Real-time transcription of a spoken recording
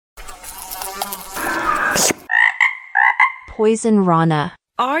Poison Rana.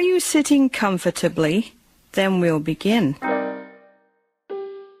 Are you sitting comfortably? Then we'll begin.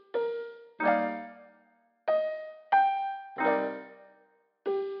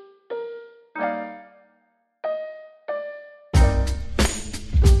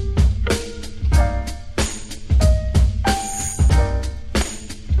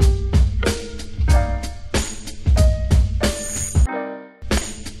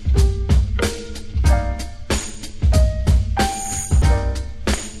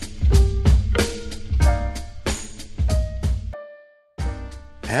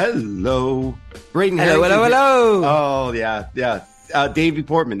 Hello. Braden Hello. Oh, yeah. Davey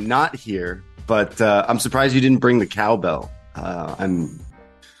Portman, not here, but I'm surprised you didn't bring the cowbell. I'm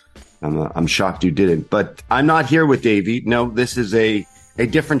shocked you didn't, but I'm not here with Davey. No, this is a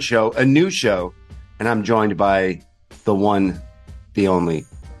different show, a new show, and I'm joined by the one, the only,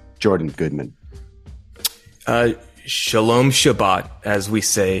 Jordan Goodman. Shalom Shabbat, as we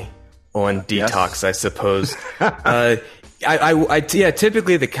say on Detox, yes. I suppose.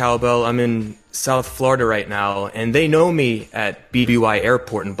 Typically the cowbell. I'm in South Florida right now, and they know me at BBY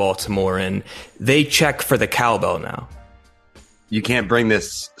Airport in Baltimore, and they check for the cowbell now. You can't bring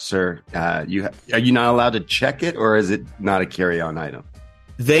this, sir. Are you not allowed to check it, or is it not a carry-on item?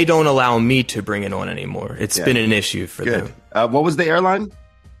 They don't allow me to bring it on anymore. It's been an issue for them. What was the airline?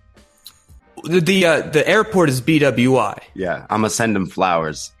 The airport is BWI. Yeah, I'm gonna send them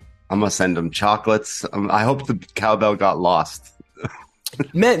flowers. I'm going to send them chocolates. I hope the cowbell got lost.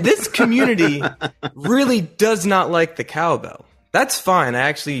 Man, this community really does not like the cowbell. That's fine. I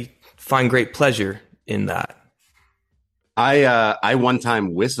actually find great pleasure in that. I one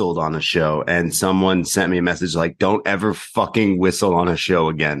time whistled on a show, and someone sent me a message like, don't ever fucking whistle on a show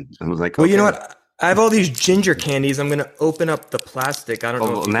again. I was like, okay. Well, you know what? I have all these ginger candies. I'm going to open up the plastic. I don't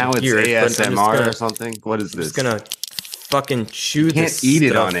know if you now can hear it's it, ASMR or something. What is this? I'm just going to fucking chew this. You can't eat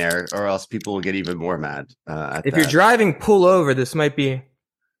stuff. it on air, or else people will get even more mad. If you're driving, pull over. This might be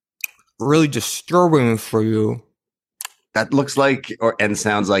really disturbing for you. That looks like and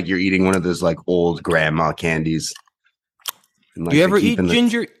sounds like you're eating one of those like old grandma candies. And, like, do you ever eat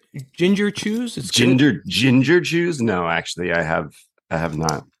ginger chews? It's ginger chews? No, actually, I have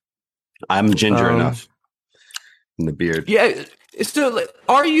not. I'm ginger enough in the beard. Yeah. So,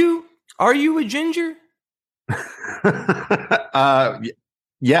 are you a ginger?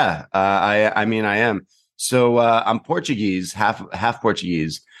 Yeah. I mean, I am. So I'm Portuguese, half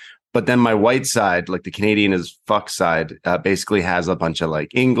Portuguese, but then my white side, like the Canadian as fuck side, basically has a bunch of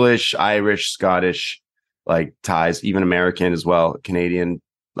like English, Irish, Scottish, like ties, even American as well, Canadian,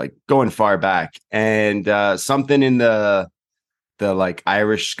 like going far back, and something in the like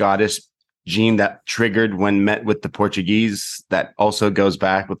Irish Scottish gene that triggered when met with the Portuguese that also goes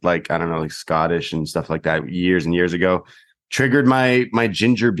back with like, I don't know, like Scottish and stuff like that years and years ago, triggered my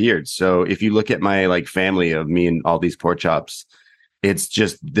ginger beard. So if you look at my like family of me and all these pork chops, it's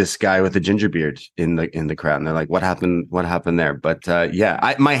just this guy with a ginger beard in the crowd. And they're like, what happened there? But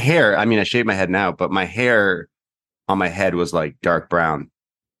my hair, I mean, I shave my head now, but my hair on my head was like dark brown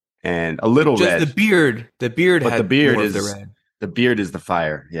and a little just red. The beard but had the beard more is of the red. The beard is the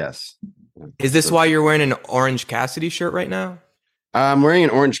fire. Yes. Is this why you're wearing an Orange Cassidy shirt right now? I'm wearing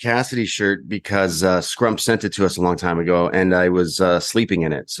an Orange Cassidy shirt because Scrump sent it to us a long time ago, and I was sleeping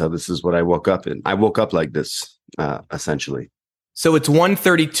in it. So this is what I woke up in. I woke up like this, essentially. So it's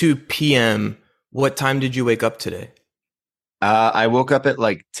 1:32 p.m. What time did you wake up today? I woke up at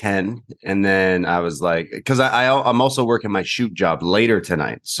like 10, and then I was like, because I'm also working my shoot job later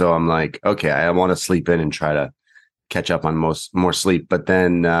tonight. So I'm like, okay, I want to sleep in and try to catch up on more sleep. But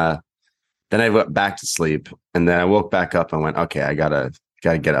then I went back to sleep, and then I woke back up and went, okay, I gotta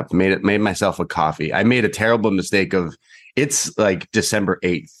get up. Made myself a coffee. I made a terrible mistake of, it's like December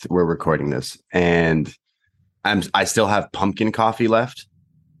 8th. We're recording this, and I still have pumpkin coffee left,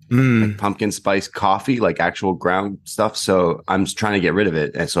 like pumpkin spice coffee, like actual ground stuff. So I'm just trying to get rid of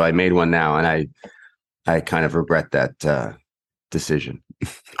it. And so I made one now, and I kind of regret that decision.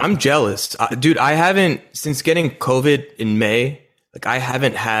 I'm jealous, dude. I haven't, since getting COVID in May, like I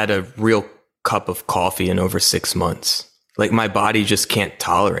haven't had a real cup of coffee in over 6 months. Like my body just can't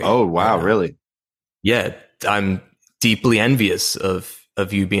tolerate. Oh, wow. Really? Yeah. I'm deeply envious of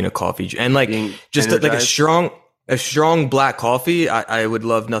you being a coffee and like being just like a strong black coffee. I would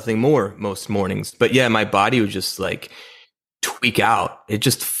love nothing more most mornings, but yeah, my body would just like tweak out. It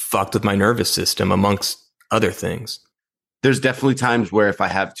just fucked with my nervous system amongst other things. There's definitely times where if I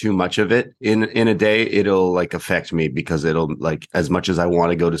have too much of it in a day, it'll like affect me because it'll like, as much as I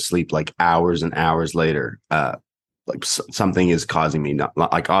want to go to sleep, like hours and hours later, like something is causing me not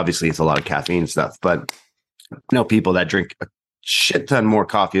like, obviously it's a lot of caffeine stuff, but I know people that drink a shit ton more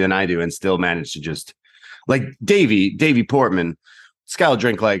coffee than I do and still manage to just like Davey Portman. This guy will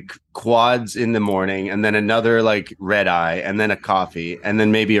drink like quads in the morning and then another like red eye and then a coffee and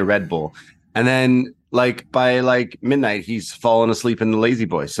then maybe a Red Bull. And then like by like midnight, he's fallen asleep in the lazy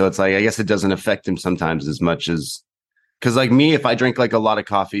boy. So it's like, I guess it doesn't affect him sometimes as much as, because like me, if I drink like a lot of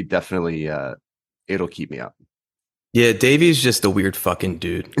coffee, definitely it'll keep me up. Yeah, Davey's just a weird fucking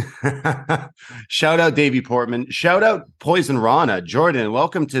dude. Shout out Davey Portman. Shout out Poison Rana. Jordan,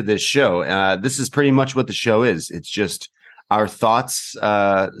 welcome to this show. This is pretty much what the show is. It's just our thoughts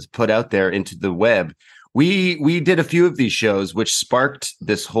put out there into the web. We did a few of these shows, which sparked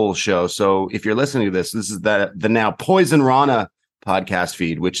this whole show. So if you're listening to this, this is the now Poison Rana podcast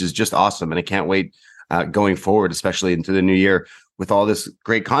feed, which is just awesome. And I can't wait going forward, especially into the new year, with all this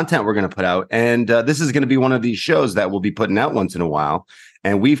great content we're going to put out. And this is going to be one of these shows that we'll be putting out once in a while.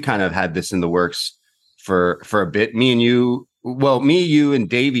 And we've kind of had this in the works for a bit. Me, you, and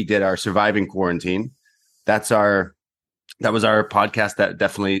Davey did our Surviving Quarantine. That was our podcast that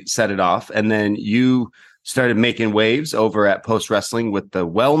definitely set it off. And then you started making waves over at Post Wrestling with the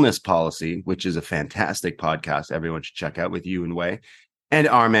Wellness Policy, which is a fantastic podcast. Everyone should check out with you and Way and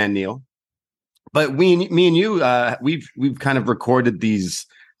our man Neil. But me and you, we've kind of recorded these,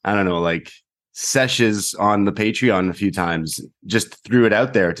 I don't know, like sessions on the Patreon a few times, just threw it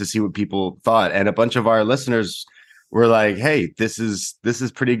out there to see what people thought. And a bunch of our listeners were like, hey, this is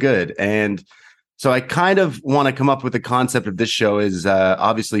pretty good. And so I kind of want to come up with the concept of this show is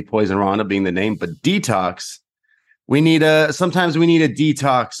obviously Poison Rana being the name, but detox. Sometimes we need a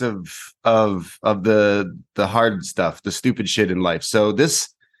detox of the hard stuff, the stupid shit in life. So this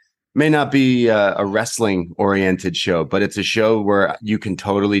may not be a wrestling oriented show, but it's a show where you can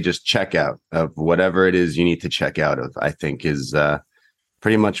totally just check out of whatever it is you need to check out of, I think is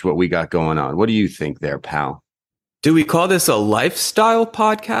pretty much what we got going on. What do you think there, pal? Do we call this a lifestyle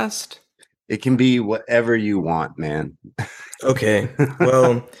podcast? It can be whatever you want, man. Okay.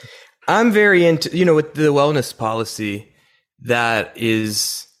 Well, I'm very into, with the Wellness Policy, that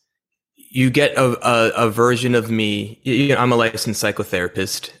is, you get a version of me. I'm a licensed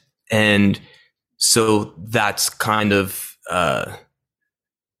psychotherapist. And so that's kind of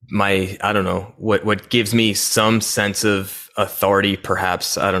my, I don't know, what gives me some sense of authority,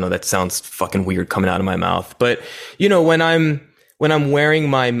 perhaps. I don't know. That sounds fucking weird coming out of my mouth. But, when I'm wearing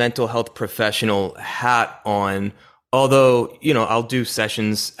my mental health professional hat on, although, I'll do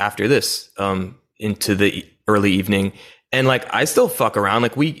sessions after this into the early evening. And like, I still fuck around.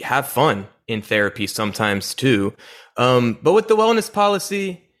 Like, we have fun in therapy sometimes too. But with the Wellness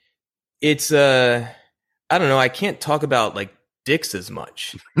Policy, it's I don't know. I can't talk about like dicks as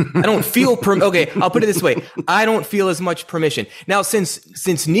much. I don't feel okay. I'll put it this way. I don't feel as much permission now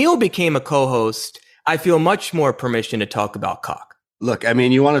since Neil became a co-host. I feel much more permission to talk about cock. Look, I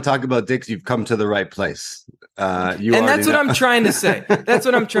mean, you want to talk about dicks? You've come to the right place. And that's what I'm trying to say. That's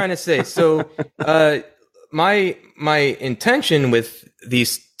what I'm trying to say. So, my intention with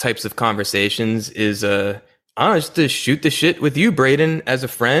these types of conversations is just to shoot the shit with you, Braden, as a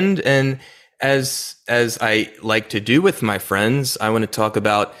friend, and as I like to do with my friends. I want to talk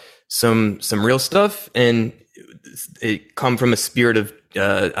about some real stuff, and it come from a spirit of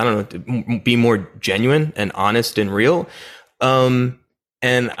I don't know, to be more genuine and honest and real. And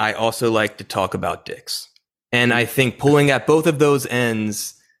I also like to talk about dicks, and I think pulling at both of those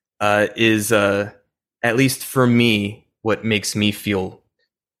ends is at least for me what makes me feel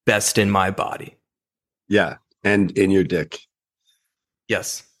best in my body. Yeah. And in your dick.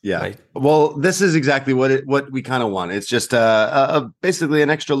 Yes. Yeah. Right. Well, this is exactly what we kind of want. It's just basically an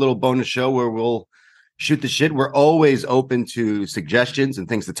extra little bonus show where we'll shoot the shit. We're always open to suggestions and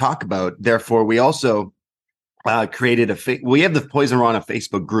things to talk about. Therefore, we also created we have the Poison Rana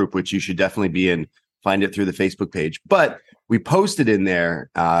Facebook group, which you should definitely be in. Find it through the Facebook page. But we posted in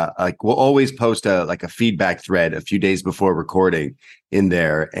there, like we'll always post a feedback thread a few days before recording in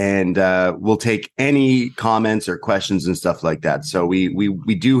there, and we'll take any comments or questions and stuff like that. So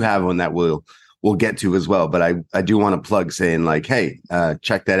we do have one that we'll get to as well. But I do want to plug saying like, hey,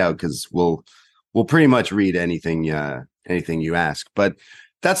 check that out, because we'll pretty much read anything you ask. But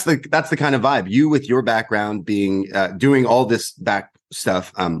that's the kind of vibe. You with your background being doing all this back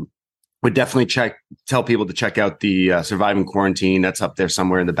stuff. Would definitely tell people to check out the Surviving Quarantine. That's up there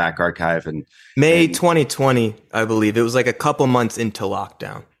somewhere in the back archive. And May 2020, I believe. It was like a couple months into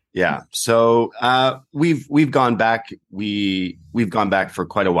lockdown. Yeah. So we've gone back. We've gone back for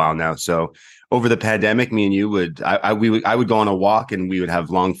quite a while now. So over the pandemic, me and you I would go on a walk, and we would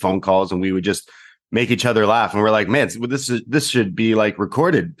have long phone calls, and we would just make each other laugh. And we're like, man, this should be like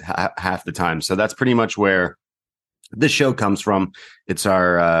recorded half the time. So that's pretty much where this show comes from. It's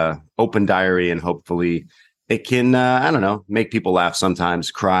our open diary, and hopefully it can, I don't know, make people laugh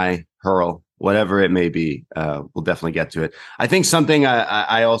sometimes, cry, hurl, whatever it may be. We'll definitely get to it. I think something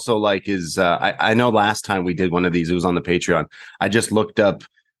I also like is, I know last time we did one of these, it was on the Patreon. I just looked up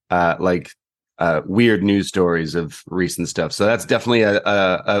weird news stories of recent stuff. So that's definitely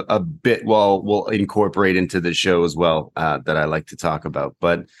a bit we'll incorporate into the show as well, that I like to talk about.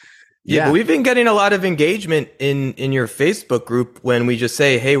 But yeah, but we've been getting a lot of engagement in your Facebook group when we just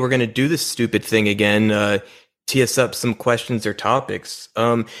say, hey, we're going to do this stupid thing again. Tee us up some questions or topics.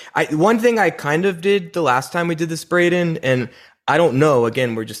 One thing I kind of did the last time we did this, Braden, and I don't know,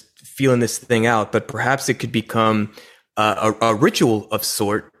 again, we're just feeling this thing out, but perhaps it could become a ritual of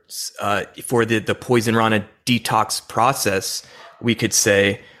sorts for the Poison Rana detox process, we could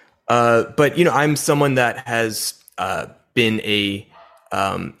say. But, I'm someone that has been a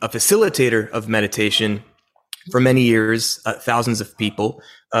facilitator of meditation for many years, thousands of people.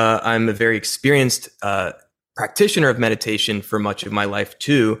 I'm a very experienced practitioner of meditation for much of my life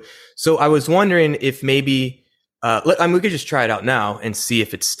too. So I was wondering if maybe, we could just try it out now and see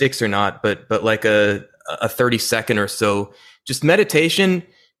if it sticks or not, but like a 30-second or so, just meditation,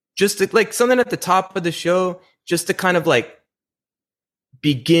 just to, like something at the top of the show, just to kind of like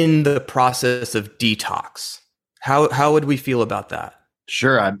begin the process of detox. How would we feel about that?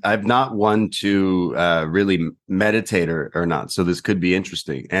 Sure. I'm not one to really meditate or not. So this could be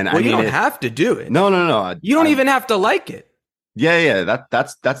interesting. And well, you don't have to do it. No. You don't even have to like it. Yeah.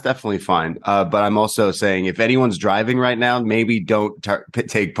 That's definitely fine. But I'm also saying if anyone's driving right now, maybe don't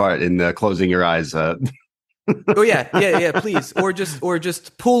take part in closing your eyes. Oh yeah, please. Or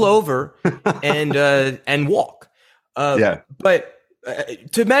just pull over and walk. But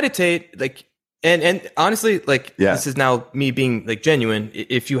to meditate, like, and honestly, like, this is now me being like genuine.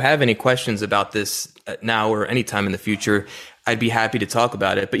 If you have any questions about this now or anytime in the future, I'd be happy to talk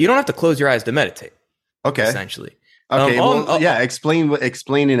about it. But you don't have to close your eyes to meditate. Okay. Essentially. Okay.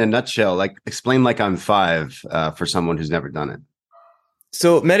 Explain in a nutshell. Like, explain like I'm 5 for someone who's never done it.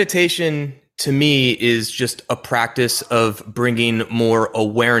 So meditation to me is just a practice of bringing more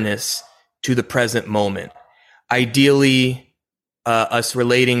awareness to the present moment. Ideally, us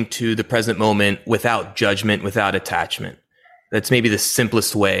relating to the present moment without judgment, without attachment. That's maybe the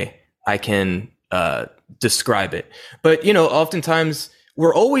simplest way I can describe it. But, oftentimes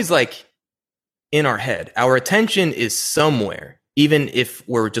we're always like in our head. Our attention is somewhere, even if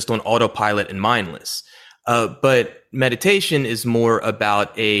we're just on autopilot and mindless. But meditation is more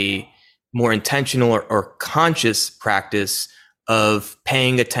about a more intentional or conscious practice of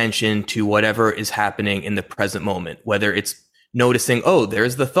paying attention to whatever is happening in the present moment, whether it's noticing, oh,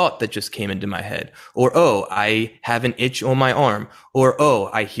 there's the thought that just came into my head, or, oh, I have an itch on my arm, or, oh,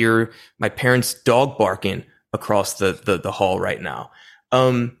 I hear my parents' dog barking across the hall right now.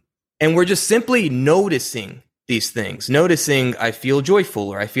 And we're just simply noticing these things, noticing I feel joyful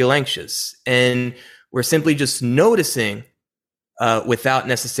or I feel anxious. And we're simply just noticing without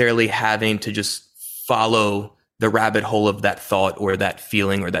necessarily having to just follow the rabbit hole of that thought or that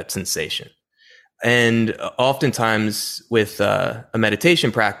feeling or that sensation. And oftentimes with a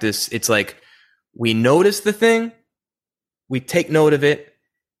meditation practice, it's like we notice the thing, we take note of it,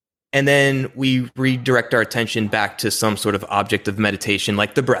 and then we redirect our attention back to some sort of object of meditation,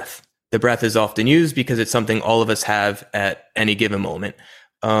 like the breath. The breath is often used because it's something all of us have at any given moment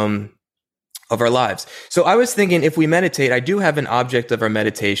of our lives. So I was thinking, if we meditate, I do have an object of our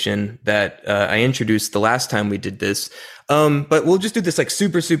meditation that I introduced the last time we did this, but we'll just do this like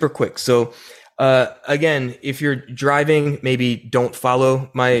super, super quick. So again, if you're driving, maybe don't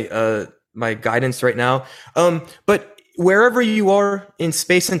follow my guidance right now. But wherever you are in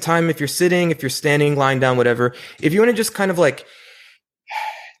space and time, if you're sitting, if you're standing, lying down, whatever, if you want to just kind of like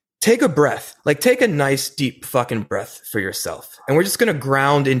take a breath, like take a nice deep fucking breath for yourself. And we're just going to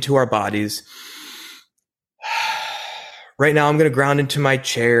ground into our bodies. Right now, I'm going to ground into my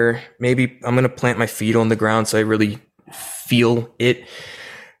chair. Maybe I'm going to plant my feet on the ground so I really feel it.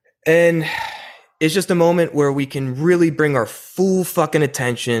 And it's just a moment where we can really bring our full fucking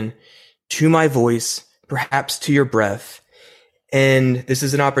attention to my voice, perhaps to your breath. And this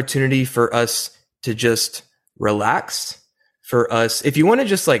is an opportunity for us to just relax. For us, if you want to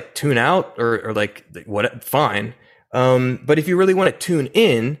just like tune out or like what, fine. But if you really want to tune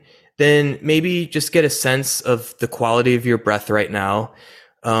in, then maybe just get a sense of the quality of your breath right now.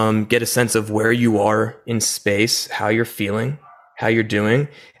 Get a sense of where you are in space, how you're feeling, how you're doing.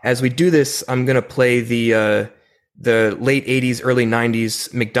 As we do this, I'm going to play the the late 80s, early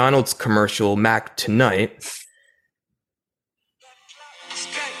 90s McDonald's commercial, Mac Tonight.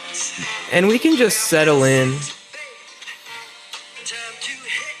 And we can just settle in,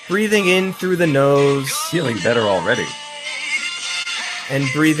 breathing in through the nose. Feeling better already. And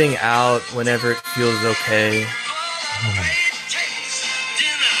breathing out whenever it feels okay.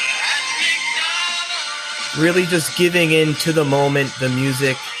 Really just giving in to the moment, the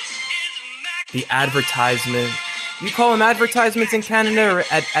music, the advertisement. You call them advertisements in Canada or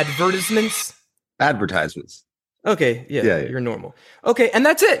advertisements? Advertisements. Okay, yeah, you're normal. Okay, and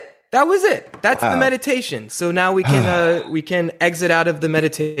that's it. That was it. That's the meditation. So now we can exit out of the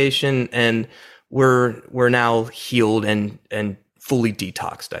meditation, and we're now healed and fully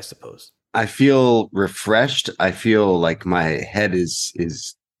detoxed, I suppose. I feel refreshed. I feel like my head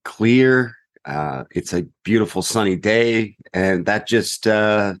is clear. It's a beautiful sunny day, and that just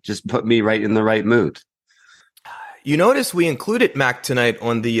put me right in the right mood. You notice we included Mac Tonight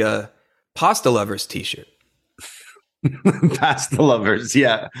on the Pasta Lovers t-shirt. Pasta Lovers,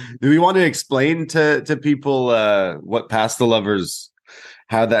 yeah. Do we want to explain to people what Pasta Lovers,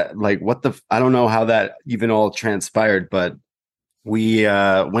 how that, like, what the, I don't know how that even all transpired, but we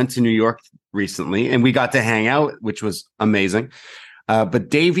went to New York recently and we got to hang out, which was amazing. But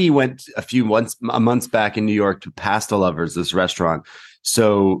Davey went a months back in New York to Pasta Lovers, this restaurant.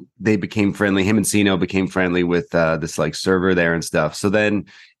 So they became friendly. Him and Sino became friendly with this like server there and stuff. So then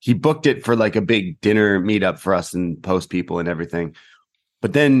he booked it for like a big dinner meetup for us and post people and everything.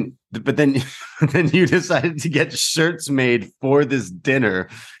 But then you decided to get shirts made for this dinner.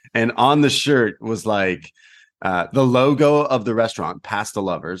 And on the shirt was like the logo of the restaurant, Pasta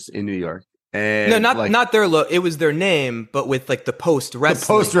Lovers in New York. And no, not their logo. It was their name, but with like the post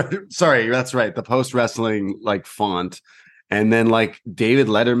wrestling. Sorry, that's right. The post wrestling like font. And then like David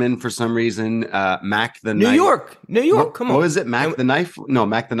Letterman for some reason, Mac the Knife. New York, come on. What was it? Mac the Knife? No,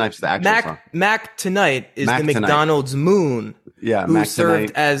 Mac the Knife's the actual song. Mac Tonight is Mac the McDonald's moon. Yeah, who Mac served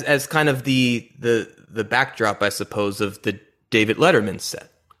Tonight. as kind of the backdrop, I suppose, of the David Letterman set.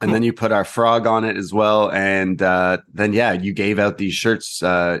 And then you put our frog on it as well. And then, yeah, you gave out these shirts.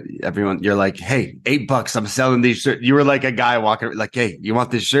 Everyone, you're like, hey, $8, I'm selling these shirts. You were like a guy walking like, hey, you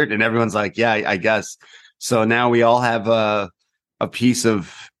want this shirt? And everyone's like, yeah, I guess. So now we all have a piece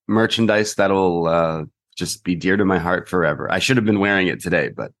of merchandise that'll just be dear to my heart forever. I should have been wearing it today,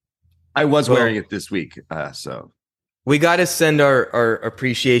 but I was wearing it this week. So we got to send our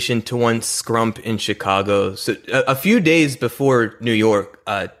appreciation to one Scrump in Chicago. So a few days before New York,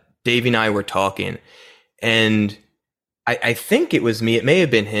 Davey and I were talking, and I think it was me. It may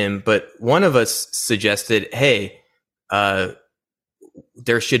have been him, but one of us suggested, hey,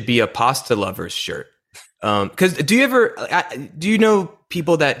 there should be a Pasta Lovers shirt. Because do you know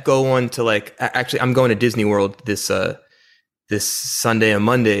people that go on to like, actually I'm going to Disney World this Sunday and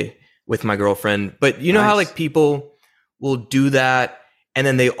Monday with my girlfriend, but you know how like people will do that and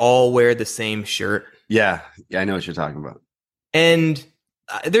then they all wear the same shirt. Yeah, I know what you're talking about. And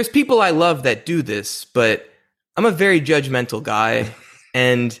there's people I love that do this, but I'm a very judgmental guy.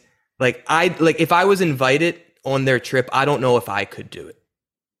 And like if I was invited on their trip, I don't know if I could do it.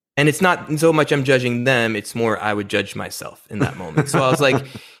 And it's not so much I'm judging them, it's more I would judge myself in that moment. So I was like,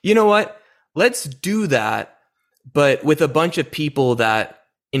 you know what? Let's do that, but with a bunch of people that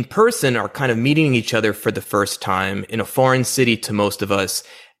in person are kind of meeting each other for the first time in a foreign city to most of us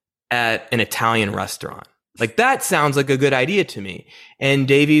at an Italian restaurant. Like that sounds like a good idea to me. And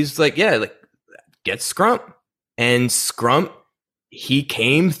Davey's like, yeah, like get Scrump. And Scrump, he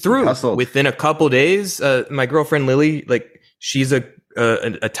came through within a couple days. My girlfriend Lily, like she's a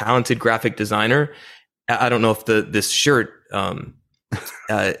talented graphic designer. I don't know if this shirt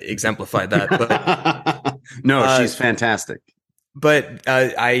exemplified that, but no, she's fantastic. But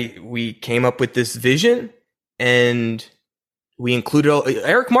we came up with this vision, and we included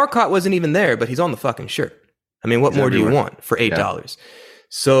Eric Marcotte wasn't even there, but he's on the fucking shirt. I mean, what more do you want for $8? Yeah.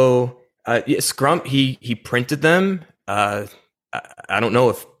 So Scrump, he printed them. I don't know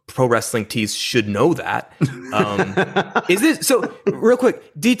if Pro Wrestling Tees should know that. Is this so? Real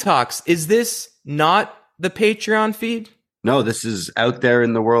quick, Detox. Is this not the Patreon feed? No, this is out there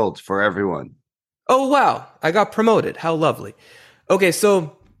in the world for everyone. Oh wow! I got promoted. How lovely. Okay,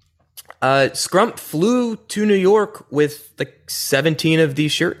 so Scrump flew to New York with like 17 of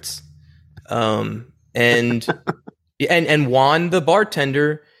these shirts, and Juan, the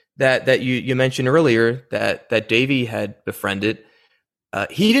bartender that you mentioned earlier, that Davey had befriended.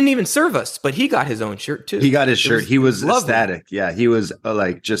 he didn't even serve us, but he got his own shirt too. He got his shirt. He was lovely. ecstatic. Yeah, he was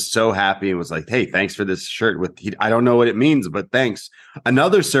like just so happy and was like, "Hey, thanks for this shirt." I don't know what it means, but thanks.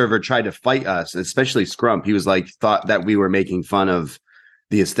 Another server tried to fight us, especially Scrump. He was like, thought that we were making fun of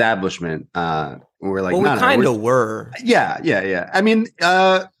the establishment. We're like, well, we kind of were. Yeah. I mean,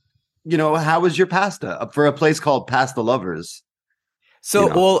 how was your pasta for a place called Pasta Lovers? So,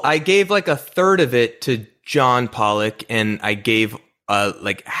 well, I gave like a third of it to John Pollock, and I gave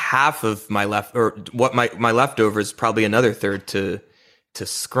like half of my my leftovers, probably another third to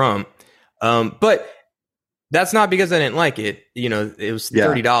Scrump. But that's not because I didn't like it. It was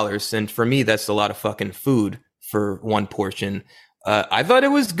 $30, and for me, that's a lot of fucking food for one portion. I thought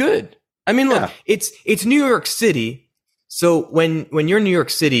it was good. I mean, look, it's New York City. So when you're in New York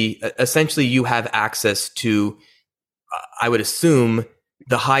City, essentially you have access to, I would assume,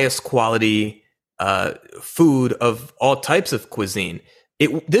 the highest quality food of all types of cuisine.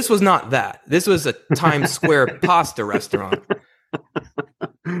 This was not that. This was a Times Square pasta restaurant.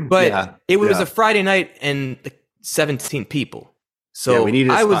 But it was a Friday night and 17 people. So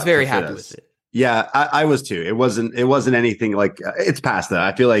I was very happy with it. Yeah, I was too. It wasn't anything like it's pasta.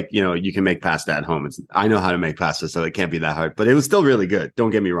 I feel like, you can make pasta at home. I know how to make pasta, so it can't be that hard, but it was still really good.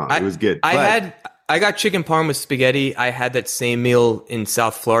 Don't get me wrong. It was good. I got chicken parm with spaghetti. I had that same meal in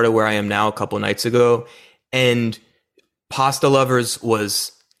South Florida where I am now a couple nights ago, and Pasta Lovers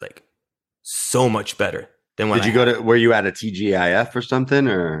was like so much better than when were you at a TGIF or something,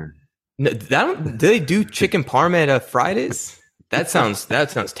 or no, do they do chicken parm at Fridays? That sounds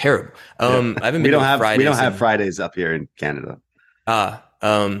terrible. I haven't been to Fridays. We don't have Fridays up here in Canada. I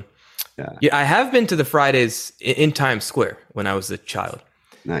have been to the Fridays in Times Square when I was a child.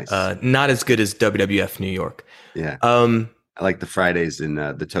 Nice. Not as good as WWF New York. Yeah. I like the Fridays in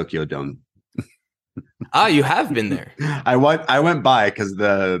the Tokyo Dome. You have been there. I went by because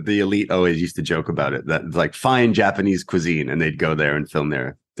the elite always used to joke about it. That like fine Japanese cuisine, and they'd go there and film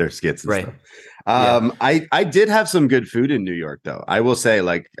their skits and stuff. I did have some good food in New York, though. I will say,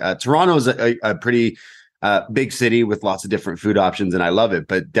 like, Toronto's a pretty big city with lots of different food options, and I love it.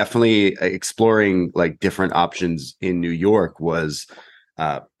 But definitely exploring like different options in New York was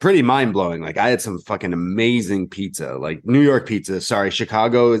pretty mind blowing. Like, I had some fucking amazing pizza, like New York pizza. Sorry,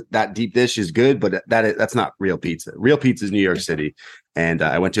 Chicago, that deep dish is good, but that's not real pizza. Real pizza is New York City, and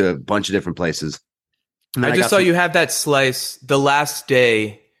I went to a bunch of different places. I just saw you have that slice the last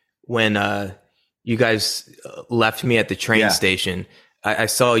day when you guys left me at the train station. I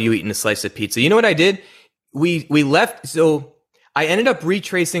saw you eating a slice of pizza. You know what I did? We left. So I ended up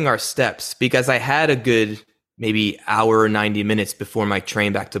retracing our steps because I had a good maybe hour or 90 minutes before my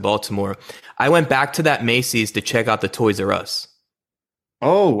train back to Baltimore. I went back to that Macy's to check out the Toys R Us.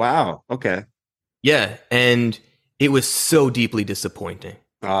 Oh, wow. Okay. Yeah. And it was so deeply disappointing.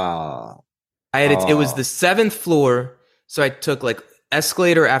 It was the 7th floor. So I took like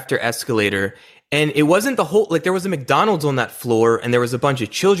escalator after escalator, and it wasn't the whole, like there was a McDonald's on that floor and there was a bunch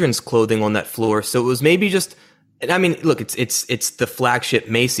of children's clothing on that floor. So it was maybe just, I mean, look, it's the flagship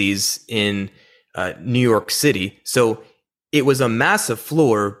Macy's in New York City. So it was a massive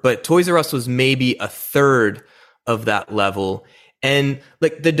floor, but Toys R Us was maybe a third of that level. And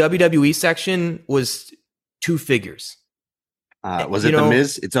like the WWE section was 2 figures. Was it The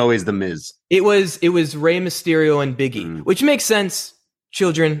Miz? It's always The Miz. It was Rey Mysterio and Big E, which makes sense.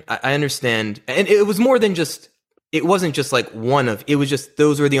 Children, I understand. And it was more than just, it wasn't just like it was just,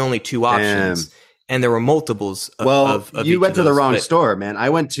 those were the only 2 options. And there were multiples of you went to the wrong store, man. I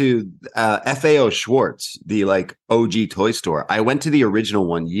went to FAO Schwartz, the like OG toy store. I went to the original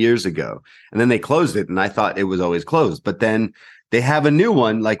one years ago, and then they closed it, and I thought it was always closed. But then they have a new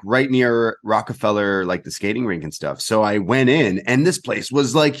one like right near Rockefeller, like the skating rink and stuff. So I went in, and this place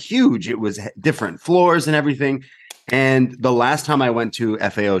was like huge. It was different floors and everything. And the last time I went to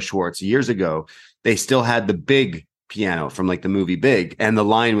FAO Schwartz years ago, they still had the big piano from like the movie Big, and the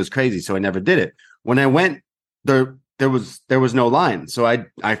line was crazy. So I never did it. When I went, there was no line. So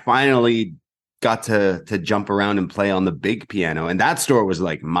I finally got to jump around and play on the big piano. And that store was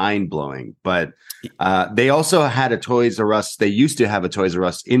like mind blowing. But they also had a Toys R Us. They used to have a Toys R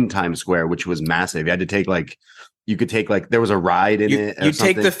Us in Times Square, which was massive. You had to take there was a ride in it. You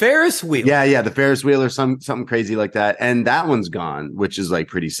take the Ferris wheel. Yeah. The Ferris wheel or something crazy like that. And that one's gone, which is like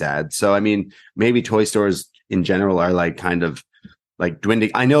pretty sad. So, I mean, maybe toy stores in general are like kind of like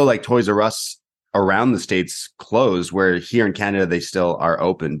dwindling. I know like Toys R Us around the States closed, where here in Canada, they still are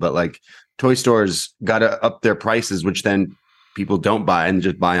open, but like toy stores got to up their prices, which then people don't buy and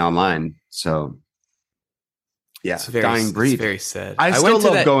just buy online. So Yeah, It's very, dying breed. It's very sad. I still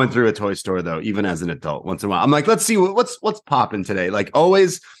love going through a toy store though, even as an adult. Once in a while, I'm like, let's see what's popping today. Like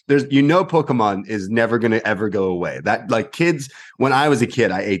always, there's Pokemon is never gonna ever go away. That like kids, when I was a kid,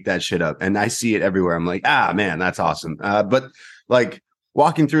 I ate that shit up, and I see it everywhere. I'm like, man, that's awesome. But like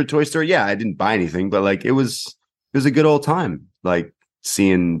walking through a toy store, yeah, I didn't buy anything, but like it was a good old time. Like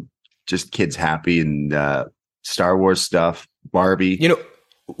seeing just kids happy and Star Wars stuff, Barbie. You know,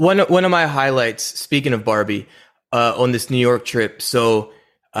 one of my highlights. Speaking of Barbie. On this New York trip. So,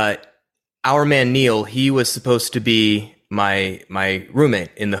 our man Neil, he was supposed to be my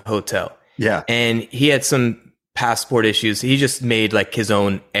roommate in the hotel. Yeah. And he had some passport issues. He just made like his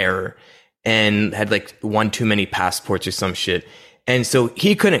own error and had like one too many passports or some shit. And so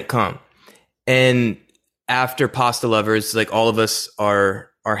he couldn't come. And after Pasta Lovers, like all of us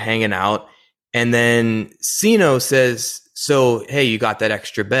are hanging out. And then Sino says, so, hey, you got that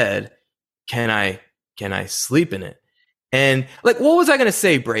extra bed. Can I sleep in it? And like, what was I going to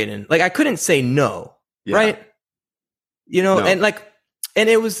say, Braden? Like, I couldn't say no, right? You know, no. And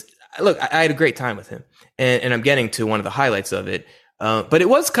it was, look, I had a great time with him and I'm getting to one of the highlights of it. But it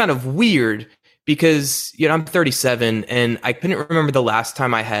was kind of weird because, you know, I'm 37 and I couldn't remember the last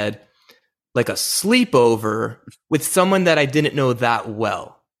time I had like a sleepover with someone that I didn't know that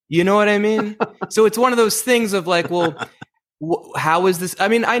well. You know what I mean? So it's one of those things of like, well, how is this? I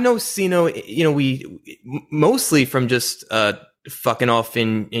mean, I know Sino, you know, we mostly from just fucking off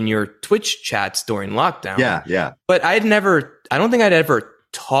in your Twitch chats during lockdown. Yeah. But I don't think I'd ever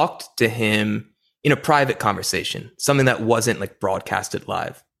talked to him in a private conversation, something that wasn't like broadcasted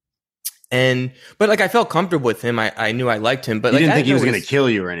live. But like I felt comfortable with him. I knew I liked him, but you like, didn't think he was going to kill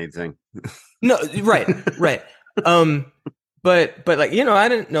you or anything. No, right. But like, you know, I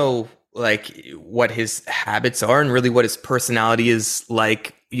didn't know like what his habits are and really what his personality is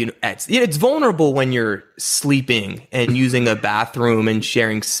like. You know, it's vulnerable when you're sleeping and using a bathroom and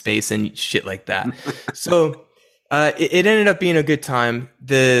sharing space and shit like that. So it ended up being a good time.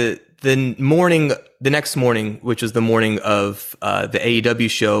 The next morning, which was the morning of the AEW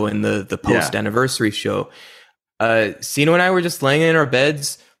show and the post anniversary show, Sino and I were just laying in our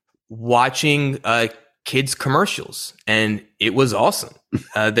beds watching kids commercials, and it was awesome.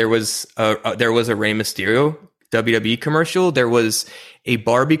 There was a Rey Mysterio WWE commercial. There was a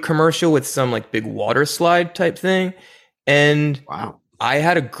Barbie commercial with some like big water slide type thing, and wow, I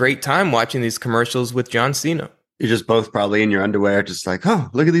had a great time watching these commercials with John Cena. You're just both probably in your underwear, just like, oh,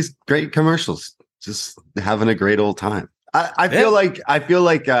 look at these great commercials, just having a great old time. I feel like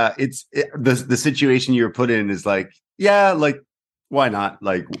the situation you were put in is like, yeah, like, why not?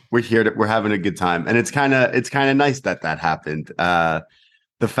 Like, we're having a good time. And it's kind of nice that happened.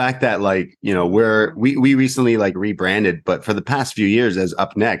 The fact that like, you know, we recently like rebranded, but for the past few years as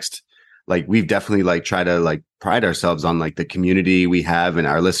Up Next, like we've definitely like tried to like pride ourselves on like the community we have and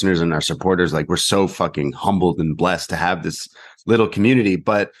our listeners and our supporters. Like we're so fucking humbled and blessed to have this little community.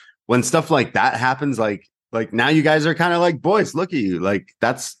 But when stuff like that happens, like now you guys are kind of like, boys, look at you. Like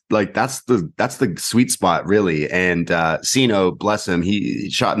that's the sweet spot really. And Sino, bless him, he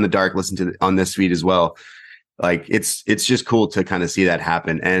shot in the dark, listened to on this feed as well. Like it's just cool to kind of see that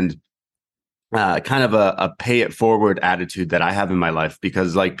happen. And kind of a pay it forward attitude that I have in my life,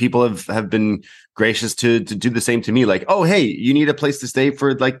 because like people have been gracious to do the same to me. Like, oh, hey, you need a place to stay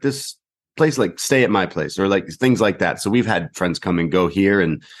for like this place, like stay at my place, or like things like that. So we've had friends come and go here,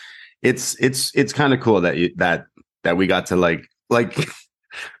 and it's kind of cool that we got to like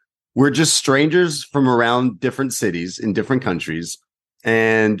we're just strangers from around different cities in different countries,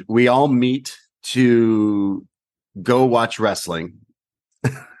 and we all meet to go watch wrestling.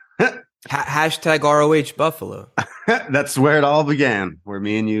 Hashtag ROH Buffalo. That's where it all began, where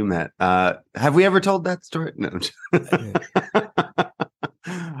me and you met. Have we ever told that story? No.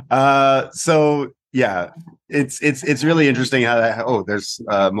 So yeah, it's really interesting how there's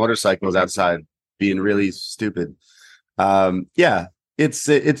motorcycles outside being really stupid. Yeah,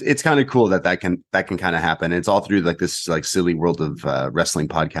 it's kind of cool that can kind of happen. It's all through like this like silly world of wrestling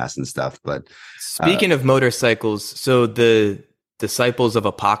podcasts and stuff. But speaking of motorcycles, so the Disciples of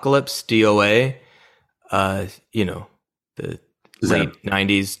Apocalypse, DOA, you know, the late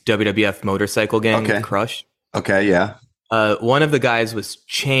 90s WWF motorcycle gang, Crush. Okay, yeah. One of the guys was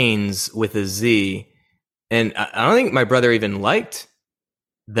Chains with a Z, and I don't think my brother even liked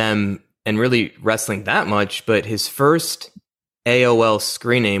them and really wrestling that much, but his first AOL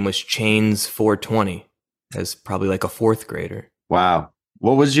screen name was Chains 420 as probably like a fourth grader. Wow.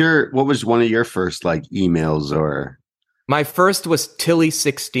 What was one of your first like emails or? My first was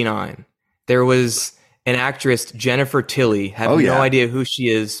Tilly69. There was an actress, Jennifer Tilly. Have no idea who she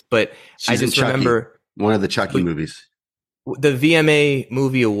is, but I just remember One of the Chucky movies. The VMA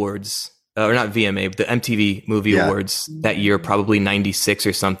Movie Awards, or not VMA, but the MTV Movie Awards that year, probably 96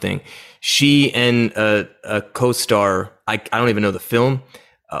 or something. She and a co-star, I don't even know the film,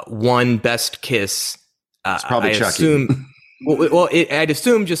 won Best Kiss. It's probably I Chucky. Assume, I'd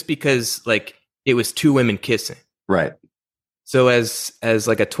assume just because like it was two women kissing. Right. So as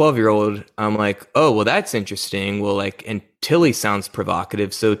like a 12-year-old, I'm like, oh, well, that's interesting. Well, like, and Tilly sounds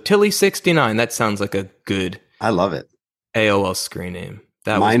provocative. So Tilly69, that sounds like a good. I love it. AOL screen name.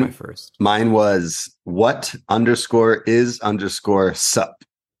 That was my first. Mine was what_is_sup.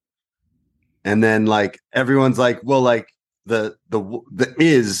 And then like everyone's like, well, like the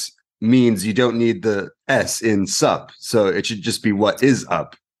is means you don't need the S in sup. So it should just be what is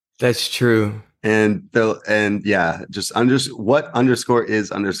up. That's true. And just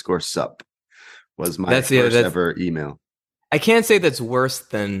what_is_sup was my first ever email. I can't say that's worse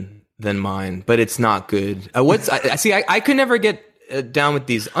than mine, but it's not good. I could never get down with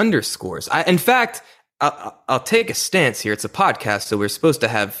these underscores. In fact, I'll take a stance here. It's a podcast, so we're supposed to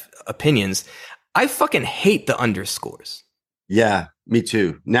have opinions. I fucking hate the underscores. Yeah, me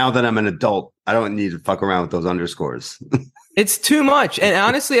too. Now that I'm an adult, I don't need to fuck around with those underscores. It's too much. And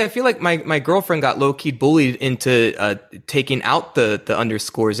honestly, I feel like my girlfriend got low-key bullied into taking out the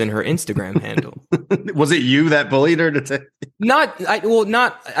underscores in her Instagram handle. Was it you that bullied her to take?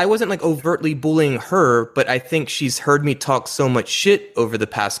 I wasn't like overtly bullying her, but I think she's heard me talk so much shit over the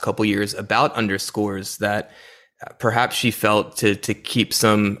past couple years about underscores that perhaps she felt to keep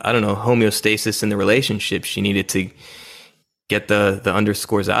some, I don't know, homeostasis in the relationship, she needed to get the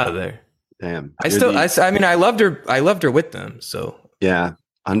underscores out of there. Damn. I loved her with them. So yeah,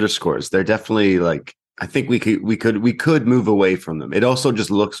 underscores. They're definitely like, I think we could move away from them. It also just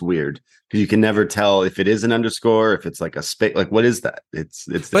looks weird because you can never tell if it is an underscore, if it's like a space, like what is that? It's.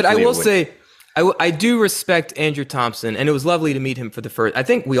 But I will say, I do respect Andrew Thompson, and it was lovely to meet him for the first. I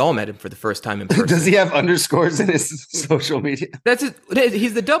think we all met him for the first time in person. Does he have underscores in his social media? That's it.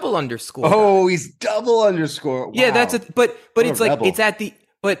 He's the double underscore. Oh, he's double underscore. Wow. Yeah, that's it. But it's like rebel. It's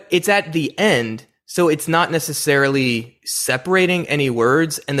at the end, so it's not necessarily separating any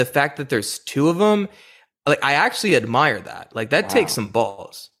words. And the fact that there's two of them, like I actually admire that. Like that takes some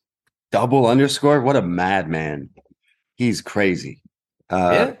balls. Double underscore? What a madman. He's crazy.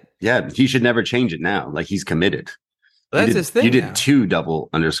 Yeah, he should never change it now. Like he's committed. Well, that's his thing. You did two double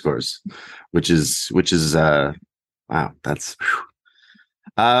underscores, which is wow. That's.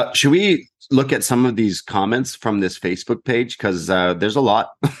 Should we look at some of these comments from this Facebook page? Because there's a lot.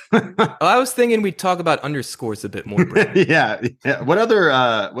 I was thinking we'd talk about underscores a bit more. yeah. What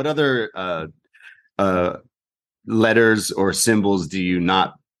other letters or symbols do you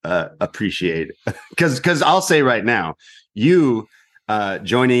not appreciate? Because I'll say right now, you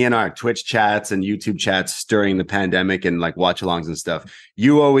joining in our Twitch chats and YouTube chats during the pandemic and like watch alongs and stuff,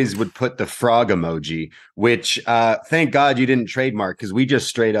 you always would put the frog emoji, which thank God you didn't trademark because we just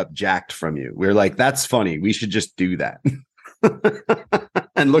straight up jacked from you. We're like, that's funny. We should just do that.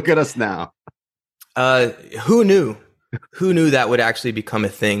 And look at us now. Who knew? Who knew that would actually become a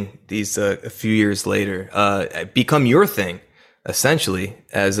thing these a few years later? Become your thing, essentially,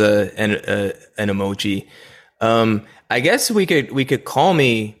 as an emoji. I guess we could call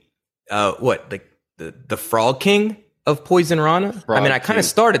me like the Frog King of Poison Rana. I kind of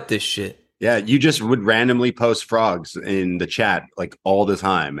started this shit. Yeah, you just would randomly post frogs in the chat like all the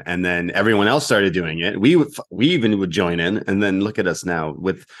time, and then everyone else started doing it. We even would join in, and then look at us now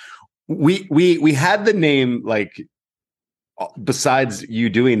with we had the name like besides you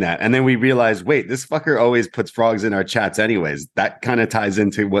doing that, and then we realized, wait, this fucker always puts frogs in our chats anyways. That kind of ties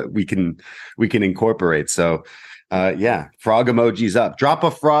into what we can incorporate. So. Frog emojis up. Drop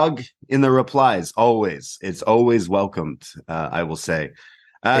a frog in the replies. Always, it's always welcomed. I will say.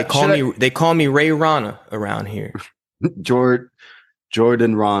 They call me Ray Rana around here.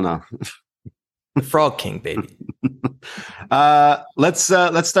 Jordan Rana, the Frog King, baby. Let's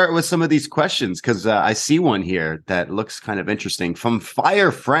start with some of these questions because I see one here that looks kind of interesting from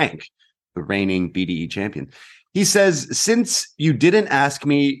Fire Frank, the reigning BDE champion. He says, since you didn't ask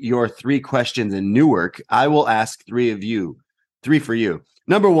me your 3 questions in Newark, I will ask 3 for you.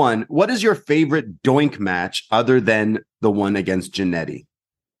 Number 1, what is your favorite Doink match other than the one against Jannetty?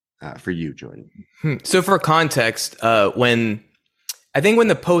 For you, Jordan. So for context, when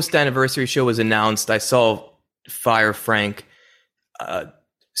the post-anniversary show was announced, I saw Fire Frank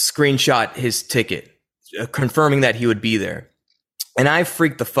screenshot his ticket, confirming that he would be there. And I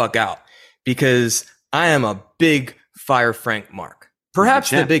freaked the fuck out because I am a big Fire Frank mark,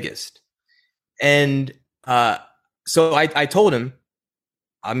 perhaps the biggest. And so I told him,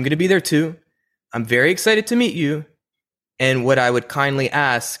 I'm going to be there too. I'm very excited to meet you. And what I would kindly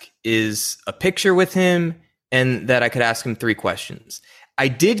ask is a picture with him and that I could ask him 3 questions. I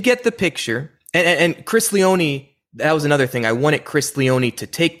did get the picture. And Chris Leone, that was another thing. I wanted Chris Leone to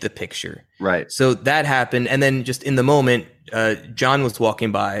take the picture. Right. So that happened. And then just in the moment, John was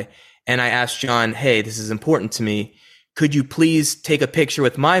walking by and I asked John, hey, this is important to me. Could you please take a picture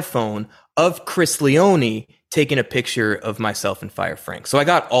with my phone of Chris Leone taking a picture of myself and Fire Frank? So I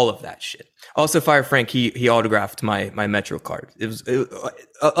got all of that shit. Also, Fire Frank, he autographed my Metro card. It was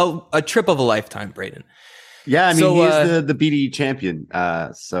a trip of a lifetime, Braden. Yeah, I mean, he's the BDE champion.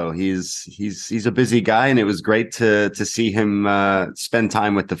 So he's a busy guy, and it was great to see him spend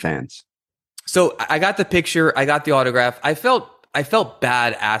time with the fans. So I got the picture, I got the autograph. I felt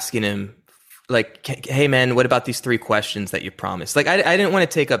bad asking him, like, hey man, what about these 3 questions that you promised? Like, I didn't want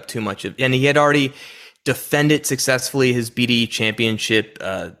to take up too much of, and he had already defended successfully his BDE championship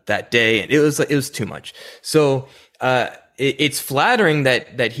that day, and it was too much. So it's flattering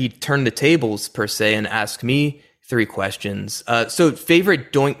that he turned the tables per se and asked me 3 questions. So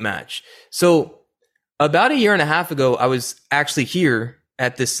favorite doink match. So about a year and a half ago, I was actually here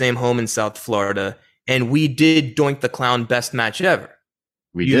at this same home in South Florida, and we did Doink the Clown best match ever.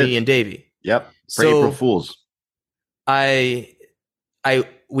 We you, did. Me and Davey. Yep. For April Fools. We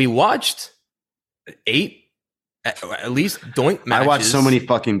watched 8 at least Doink matches. I watched so many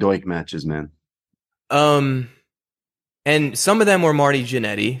fucking Doink matches, man. And some of them were Marty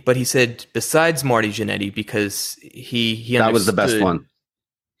Jannetty, but he said besides Marty Jannetty because he that was the best one.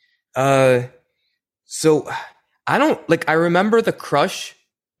 So I remember the Crush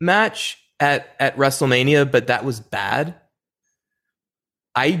match at WrestleMania, but that was bad.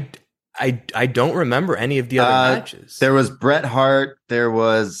 I don't remember any of the other matches. There was Bret Hart. There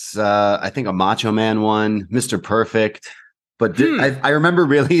was I think a Macho Man one, Mr. Perfect. But I remember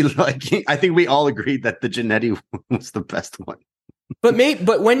really liking. I think we all agreed that the Jannetty was the best one. But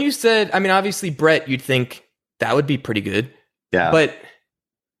when you said, I mean, obviously Bret, you'd think that would be pretty good. Yeah. But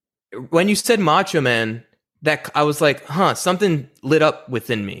when you said Macho Man, that I was like, something lit up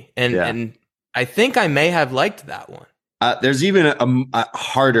within me, and I think I may have liked that one. There's even a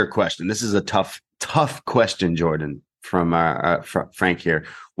harder question. This is a tough question, Jordan, from Frank here.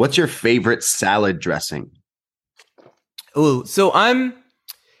 What's your favorite salad dressing? Oh, so I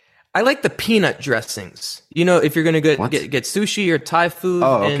like the peanut dressings. You know, if you're gonna get sushi or Thai food,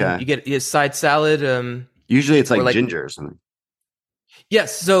 and you get a side salad. Usually it's like ginger or something.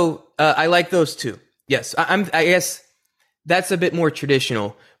 Yes, so I like those too. Yes, I guess that's a bit more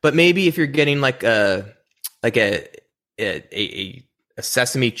traditional. But maybe if you're getting like a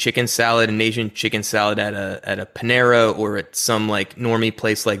sesame chicken salad, an Asian chicken salad at a Panera or at some like normie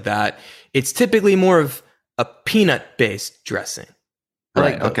place like that, it's typically more of a peanut-based dressing.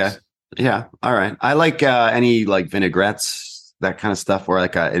 Right. Okay. Yeah. All right. I like any like vinaigrettes, that kind of stuff, or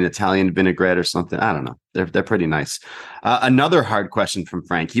like an Italian vinaigrette or something. I don't know. They're pretty nice. Another hard question from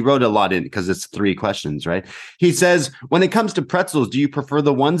Frank. He wrote a lot in because it's 3 questions, right? He says, when it comes to pretzels, do you prefer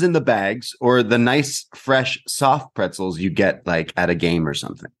the ones in the bags or the nice, fresh, soft pretzels you get like at a game or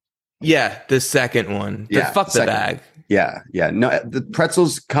something? Yeah, the second one. Fuck the bag. Yeah. No, the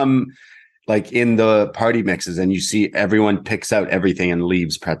pretzels come like in the party mixes, and you see everyone picks out everything and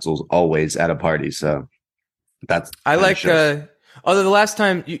leaves pretzels always at a party. So that's I like. Although the last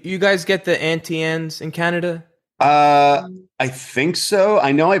time you guys get the Auntie Anne's in Canada. I think so.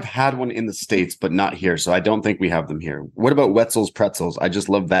 I know I've had one in the States, but not here. So I don't think we have them here. What about Wetzel's Pretzels? I just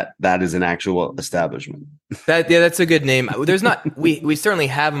love that is an actual establishment. That's a good name. There's not we certainly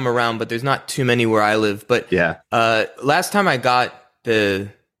have them around, but there's not too many where I live. But yeah, last time I got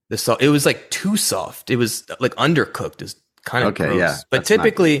the salt, it was like too soft. It was like undercooked. Is kind of gross. Yeah. But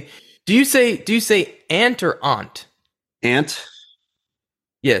typically, do you say aunt or aunt? Aunt.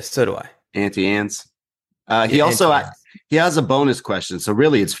 Yes, so do I. Auntie Anne's. He has a bonus question, so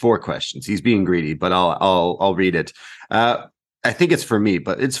really it's 4 questions. He's being greedy, but I'll read it. I think it's for me,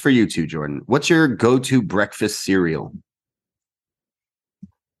 but it's for you too, Jordan. What's your go-to breakfast cereal?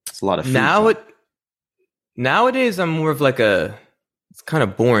 It's a lot of food. Nowadays, I'm more of like it's kind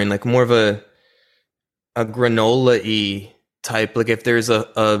of boring, like more of a granola-y type. Like if there's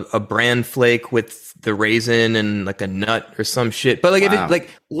a bran flake with the raisin and like a nut or some shit. But like if it's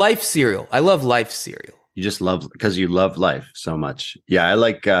like Life cereal, I love Life cereal. You just love because you love Life so much. Yeah, I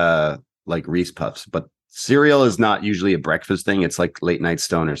like Reese Puffs, but cereal is not usually a breakfast thing. It's like late night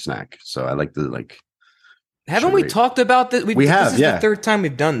stoner snack. So I like the Haven't we talked about this? We have, this is the third time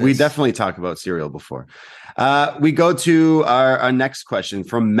we've done this. We definitely talked about cereal before. We go to our next question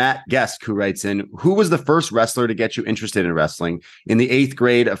from Matt Guest, who writes in, who was the first wrestler to get you interested in wrestling? In the 8th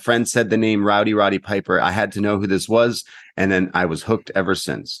grade, a friend said the name Rowdy Roddy Piper. I had to know who this was, and then I was hooked ever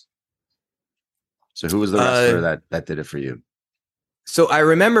since. So who was the wrestler that did it for you? So I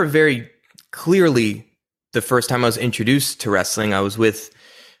remember very clearly the first time I was introduced to wrestling. I was with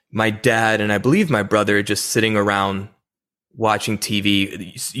my dad and I believe my brother, just sitting around watching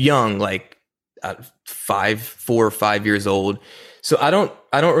TV, young, like 4 or 5 years old. So I don't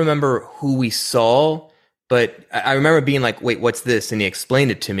remember who we saw, but I remember being like, wait, what's this? And he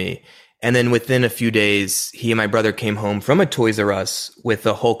explained it to me. And then within a few days, he and my brother came home from a Toys R Us with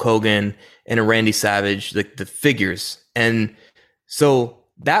a Hulk Hogan and a Randy Savage, the figures. And so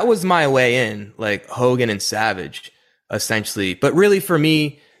that was my way in, like Hogan and Savage, essentially. But really for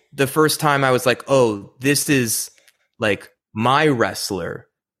me, the first time I was like, oh, this is like my wrestler.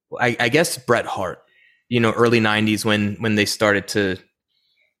 I guess Bret Hart, early 90s when they started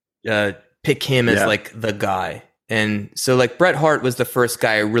to pick him as like the guy. And so like Bret Hart was the first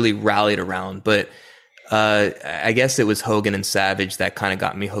guy I really rallied around. But I guess it was Hogan and Savage that kind of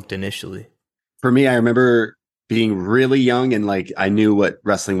got me hooked initially. For me, I remember being really young and like I knew what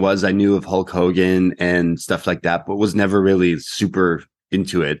wrestling was. I knew of Hulk Hogan and stuff like that, but was never really super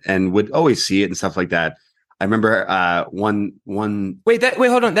into it and would always see it and stuff like that. I remember one. Wait,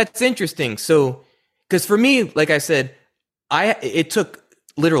 hold on. That's interesting. So, because for me, like I said, it took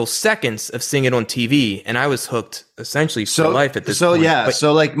literal seconds of seeing it on TV, and I was hooked essentially for life at this point. So yeah,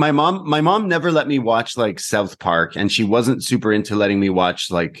 so like my mom never let me watch like South Park, and she wasn't super into letting me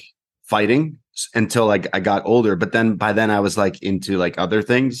watch like fighting until like I got older. But then by then I was like into like other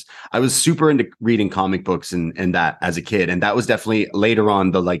things. I was super into reading comic books and that as a kid, and that was definitely later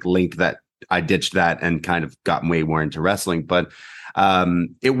on the like link that I ditched that and kind of got way more into wrestling. But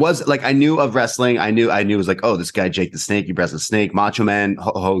it was like I knew of wrestling. I knew it was like, oh, this guy Jake the Snake, he wrestles Snake. Macho Man,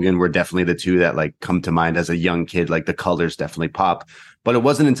 Hogan were definitely the two that like come to mind as a young kid. Like the colors definitely pop. But it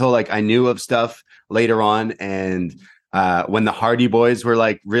wasn't until like I knew of stuff later on, and when the Hardy Boys were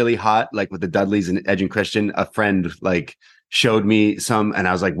like really hot, like with the Dudleys and Edge and Christian, a friend like showed me some, and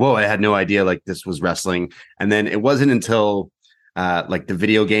I was like, whoa, I had no idea like this was wrestling. And then it wasn't until like the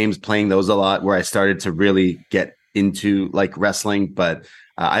video games, playing those a lot, where I started to really get into like wrestling. But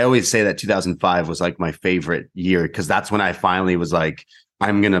I always say that 2005 was like my favorite year, because that's when I finally was like,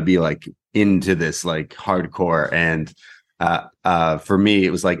 I'm gonna be like into this like hardcore. And for me,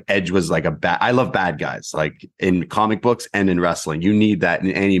 it was like Edge was like I love bad guys, like in comic books and in wrestling. You need that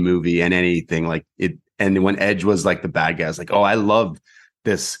in any movie and anything like it. And when Edge was like the bad guy, I was like, oh, I love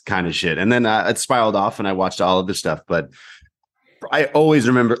this kind of shit. And then it spiraled off and I watched all of this stuff. But I always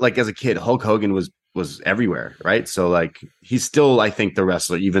remember, like as a kid, Hulk Hogan was everywhere, right? So like he's still, I think, the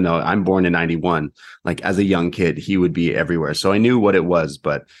wrestler, even though I'm born in 91, like as a young kid, he would be everywhere. So I knew what it was,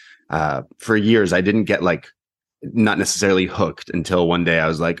 but for years I didn't get like, not necessarily hooked until one day I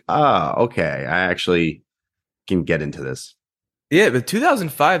was like, okay, I actually can get into this. Yeah, but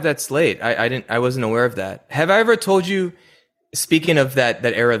 2005, that's late. I wasn't aware of that. Have I ever told you, speaking of that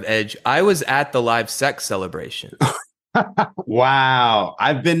era of Edge, I was at the live sex celebration. Wow.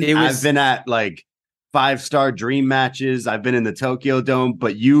 I've been at like 5-star dream matches. I've been in the Tokyo Dome,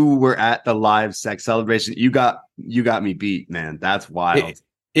 but you were at the live sex celebration. You got me beat, man. That's wild.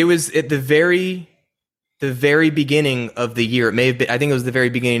 It was at the very beginning of the year. It may have been, I think it was the very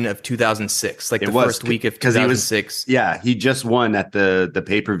beginning of 2006, like the first week of 2006. He just won at the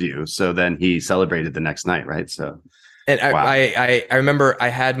pay-per-view. So then he celebrated the next night, right? So, and wow. I remember I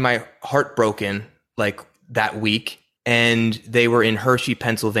had my heart broken like that week. And they were in Hershey,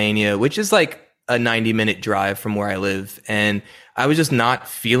 Pennsylvania, which is like a 90-minute drive from where I live. And I was just not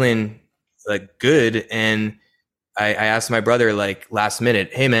feeling like good. And I asked my brother like last minute,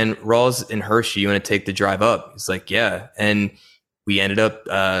 hey man, Raw's in Hershey, you want to take the drive up? He's like, yeah. And we ended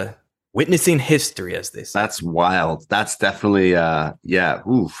up witnessing history, as they say. That's wild. That's definitely, yeah.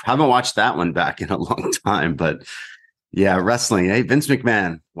 Oof. Haven't watched that one back in a long time, but yeah, wrestling. Hey, Vince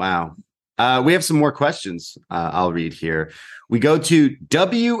McMahon. Wow. We have some more questions I'll read here. We go to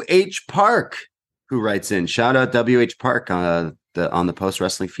W.H. Park, who writes in. Shout out W.H. Park on the Post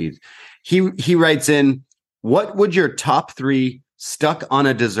Wrestling feed. He writes in, what would your top 3 stuck on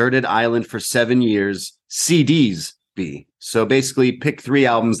a deserted island for 7 years CDs be? So basically pick 3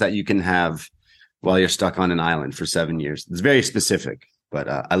 albums that you can have while you're stuck on an island for 7 years. It's very specific, but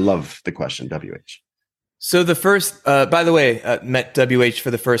I love the question, WH. So the first, by the way, met WH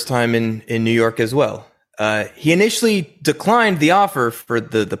for the first time in New York as well. He initially declined the offer for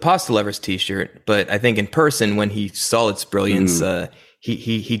the Pasta Lovers t-shirt, but I think in person, when he saw its brilliance,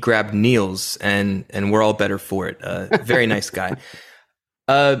 he grabbed Neil's, and we're all better for it. Very nice guy.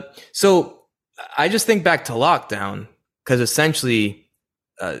 So I just think back to lockdown, because essentially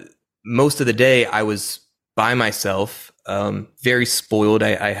most of the day I was by myself, very spoiled.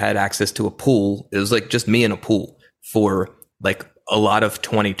 I had access to a pool. It was like just me in a pool for like a lot of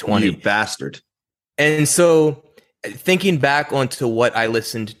 2020. You bastard. And so thinking back onto what I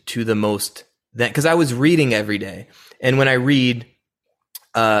listened to the most then, because I was reading every day. And when I read,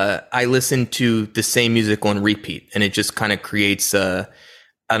 I listen to the same music on repeat, and it just kind of creates I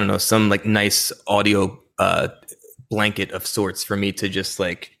don't know, some like nice audio blanket of sorts for me to just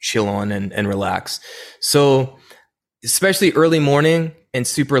like chill on and relax. So especially early morning and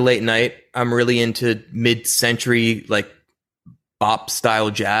super late night, I'm really into mid-century like bop style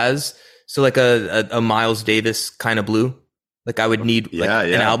jazz. So like a Miles Davis kind of blue. Like I would need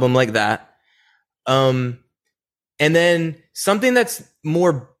an album like that. And then something that's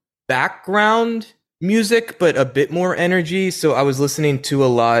more background music, but a bit more energy. So I was listening to a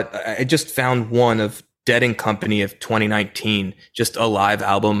lot. I just found one of Dead and Company of 2019, just a live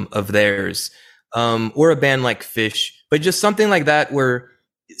album of theirs, or a band like Fish, but just something like that where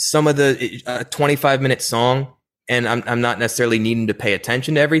some of the 25-minute song, and I'm not necessarily needing to pay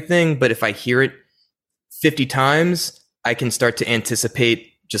attention to everything, but if I hear it 50 times, I can start to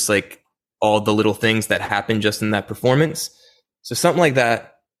anticipate just like all the little things that happen just in that performance. So something like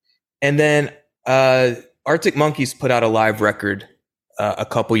that. And then Arctic Monkeys put out a live record a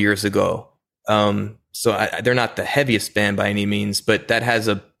couple years ago. So they're not the heaviest band by any means, but that has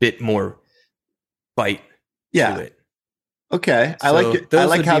a bit more bite to it. Okay. So I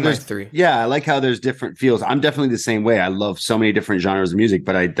like how there's three. Yeah, I like how there's different feels. I'm definitely the same way. I love so many different genres of music,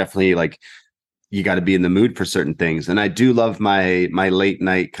 but I definitely like, you got to be in the mood for certain things. And I do love my late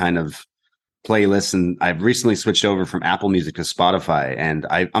night kind of playlists, and I've recently switched over from Apple Music to Spotify, and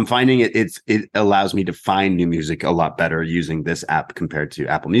I'm finding it allows me to find new music a lot better using this app compared to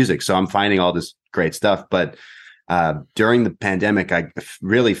Apple Music. So I'm finding all this great stuff. But during the pandemic, I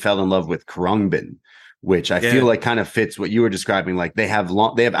really fell in love with Khruangbin, which I feel like kind of fits what you were describing. Like they have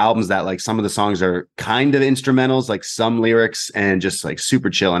albums that like some of the songs are kind of instrumentals, like some lyrics, and just like super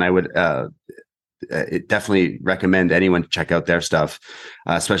chill. And I would it definitely recommend anyone check out their stuff,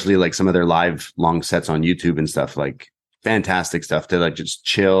 especially like some of their live long sets on YouTube and stuff. Like fantastic stuff to like just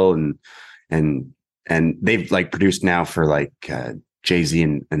chill, and they've like produced now for like Jay-Z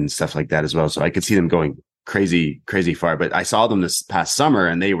and stuff like that as well. So I could see them going crazy far. But I saw them this past summer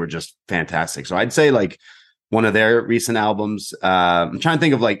and they were just fantastic. So I'd say like one of their recent albums. I'm trying to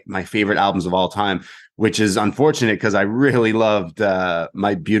think of like my favorite albums of all time, which is unfortunate because I really loved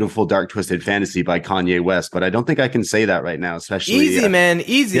My Beautiful Dark Twisted Fantasy by Kanye West, but I don't think I can say that right now, especially easy, man.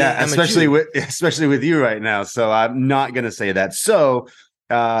 Easy. Yeah, especially with you right now. So I'm not gonna say that. So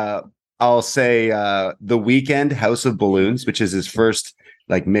I'll say The Weeknd, House of Balloons, which is his first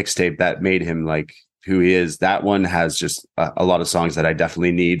like mixtape that made him like who he is. That one has just a lot of songs that I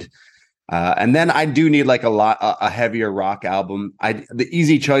definitely need. And then I do need like a heavier rock album. The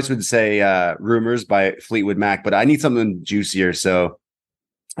easy choice would say Rumors by Fleetwood Mac, but I need something juicier. So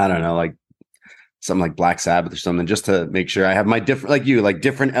I don't know, like something like Black Sabbath or something, just to make sure I have my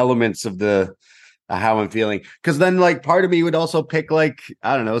different elements of the how I'm feeling. Because then like part of me would also pick like,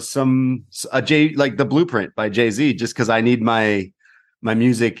 I don't know, like The Blueprint by Jay-Z, just because I need my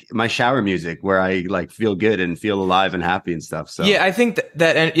music, my shower music, where I like feel good and feel alive and happy and stuff. So yeah, I think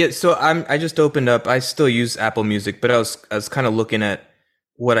that and yeah. So I just opened up. I still use Apple Music, but I was kind of looking at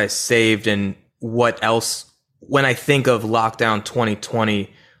what I saved and what else when I think of lockdown 2020.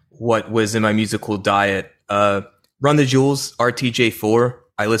 What was in my musical diet? Run the Jewels, RTJ4.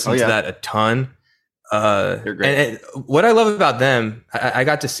 I listened to that a ton. They're great. And what I love about them, I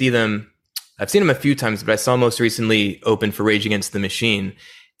got to see them. I've seen them a few times, but I saw most recently open for Rage Against the Machine.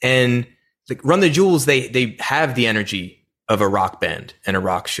 And like Run the Jewels, they have the energy of a rock band and a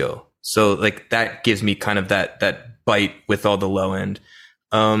rock show. So like that gives me kind of that bite with all the low end.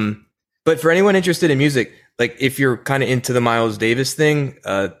 But for anyone interested in music, like if you're kind of into the Miles Davis thing,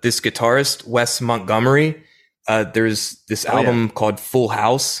 this guitarist, Wes Montgomery, there's this album called Full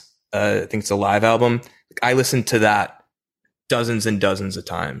House. I think it's a live album. I listened to that dozens and dozens of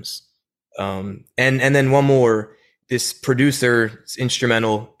times. And then one more, this producer,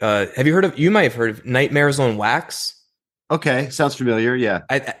 instrumental. You might have heard of Nightmares on Wax. Okay. Sounds familiar. Yeah.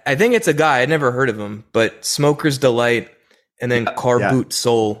 I think it's a guy. I'd never heard of him, but Smoker's Delight and then Car Boot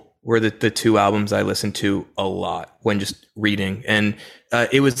Soul were the two albums I listened to a lot when just reading. And,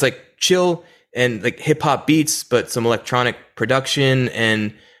 it was like chill. and like hip hop beats, but some electronic production,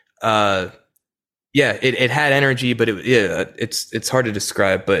 and it had energy, but it's hard to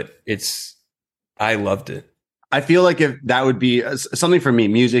describe, but I loved it. I feel like if that would be something for me,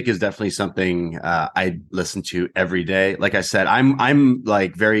 music is definitely something I listen to every day. Like I said, I'm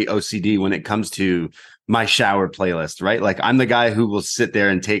like very OCD when it comes to my shower playlist, right? Like I'm the guy who will sit there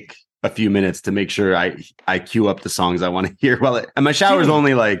and take a few minutes to make sure I queue up the songs I want to hear. And my shower is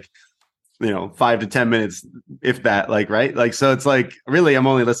only like, 5 to 10 minutes, if that, like, right? Like, so it's like, really, I'm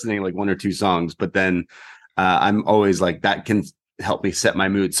only listening like 1 or 2 songs, but then I'm always like, that can help me set my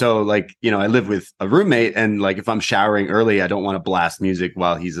mood. So like, I live with a roommate, and like, if I'm showering early, I don't want to blast music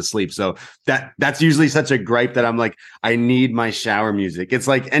while he's asleep. So that's usually such a gripe that I'm like, I need my shower music. It's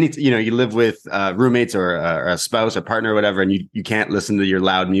like you live with roommates or a spouse or partner or whatever, and you can't listen to your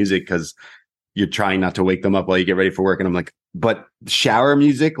loud music because you're trying not to wake them up while you get ready for work. And I'm like, but shower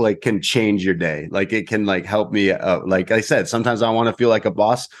music like can change your day. Like it can like help me. Like I said, sometimes I want to feel like a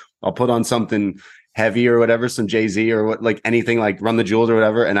boss. I'll put on something heavy or whatever, some Jay-Z or what, like anything like Run the Jewels or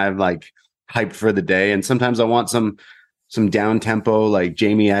whatever, and I'm like hyped for the day. And sometimes I want some down tempo like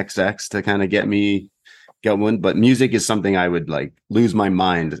Jamie XX to kind of get me going. But music is something I would like lose my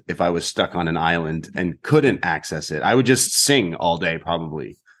mind if I was stuck on an island and couldn't access it. I would just sing all day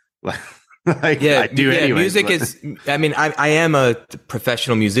probably. Like I do anyways, music is, I mean, I am a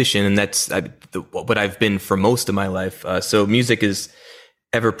professional musician, and that's what I've been for most of my life. So music is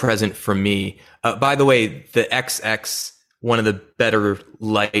ever present for me. By the way, the XX, one of the better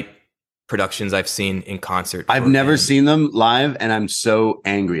light productions I've seen in concert. I've never seen them live, and I'm so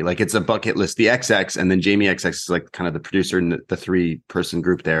angry. Like it's a bucket list. The XX, and then Jamie XX is like kind of the producer in the 3-person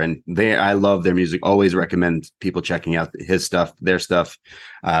group there, and I love their music. Always recommend people checking out his stuff, their stuff.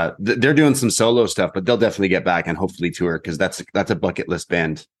 They're doing some solo stuff, but they'll definitely get back and hopefully tour, because that's a bucket list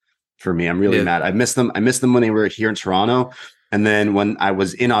band for me. I'm really mad. I missed them. I missed them when they were here in Toronto. And then when I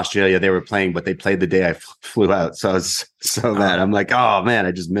was in Australia, they were playing, but they played the day I flew out. So I was so mad. I'm like, oh man,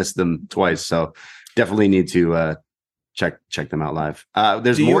 I just missed them twice. So definitely need to check them out live.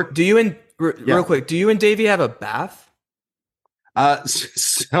 There's more. Real quick, do you and Davey have a bath?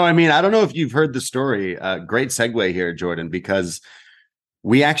 So I mean, I don't know if you've heard the story. Great segue here, Jordan, because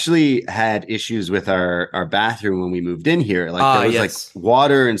we actually had issues with our bathroom when we moved in here. Like there was like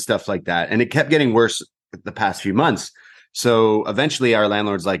water and stuff like that, and it kept getting worse the past few months. So eventually our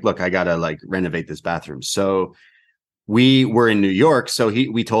landlord's like, look, I got to like renovate this bathroom. So we were in New York. So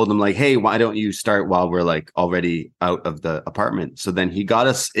we told him like, hey, why don't you start while we're like already out of the apartment? So then he got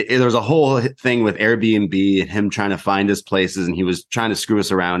us, there was a whole thing with Airbnb and him trying to find us places, and he was trying to screw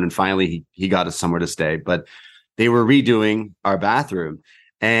us around. And finally he got us somewhere to stay, but they were redoing our bathroom.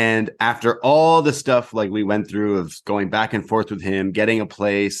 And after all the stuff like we went through of going back and forth with him, getting a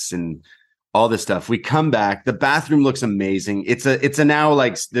place and all this stuff, we come back. The bathroom looks amazing. It's a now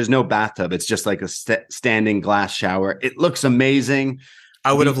like there's no bathtub. It's just like a standing glass shower. It looks amazing.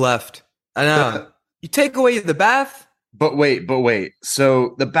 I would have left. I know. You take away the bath. But wait.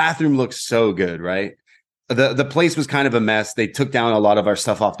 So the bathroom looks so good, right? The place was kind of a mess. They took down a lot of our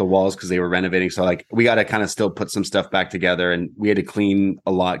stuff off the walls because they were renovating. So like we got to kind of still put some stuff back together, and we had to clean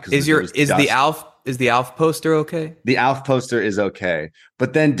a lot. Is the Alf poster okay? The Alf poster is okay,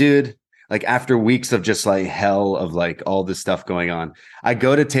 but then, dude, like after weeks of just like hell of like all this stuff going on, I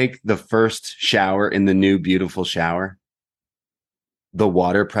go to take the first shower in the new beautiful shower. The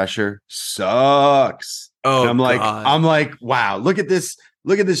water pressure sucks. Oh, and I'm like, wow, look at this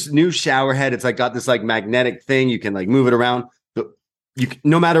new shower head. It's like got this like magnetic thing. You can like move it around.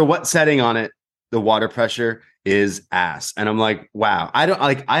 No matter what setting on it, the water pressure is ass. And I'm like, wow,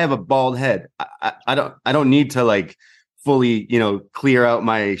 I have a bald head. I don't need to like fully, clear out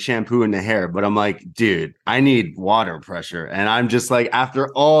my shampoo in the hair, but I'm like, dude, I need water pressure. And I'm just like,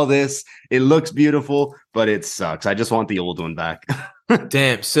 after all this, it looks beautiful, but it sucks. I just want the old one back.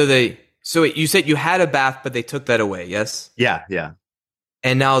 Damn. So you said you had a bath, but they took that away. Yes. Yeah.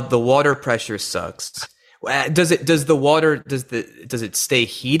 And now the water pressure sucks. Does it stay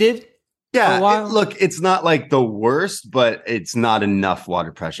heated? Yeah. For a while? Look, it's not like the worst, but it's not enough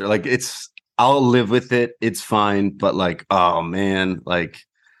water pressure. Like I'll live with it. It's fine. But like, oh man, like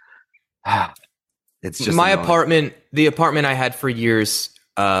it's just my annoying. apartment, the apartment I had for years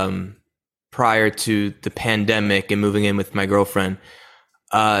prior to the pandemic and moving in with my girlfriend,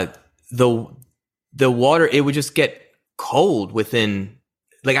 the water, it would just get cold within,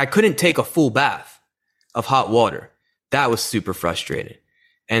 like I couldn't take a full bath of hot water. That was super frustrating.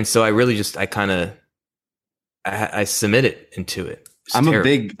 And so I really just, I submitted into it.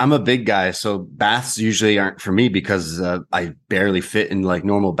 I'm a big guy, so baths usually aren't for me because I barely fit in like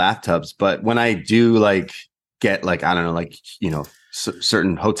normal bathtubs. But when I do like get like, I don't know, like,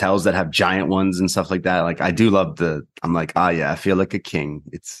 certain hotels that have giant ones and stuff like that, like I do love I'm like, yeah, I feel like a king.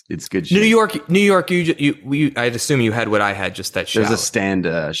 It's good shit. New York, I'd assume you had what I had, just that shower. There's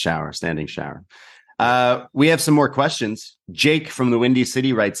a standing shower. We have some more questions. Jake from the Windy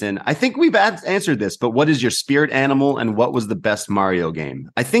City writes in, I think we've answered this, but what is your spirit animal and what was the best Mario game?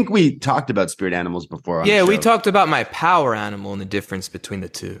 I think we talked about spirit animals before. Yeah, we talked about my power animal and the difference between the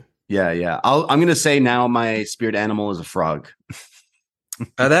two. Yeah. I'm going to say now my spirit animal is a frog.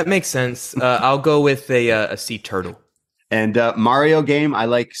 That makes sense. I'll go with a sea turtle. And Mario game, I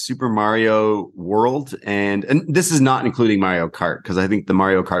like Super Mario World. And this is not including Mario Kart, because I think the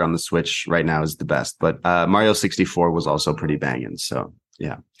Mario Kart on the Switch right now is the best. But Mario 64 was also pretty banging. So,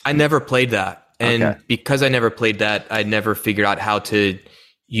 yeah. I never played that. And because I never played that, I never figured out how to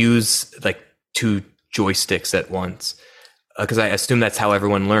use like two joysticks at once. Because I assume that's how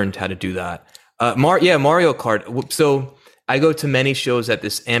everyone learned how to do that. Mario Kart. So I go to many shows at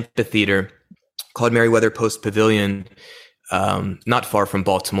this amphitheater called Merriweather Post Pavilion, not far from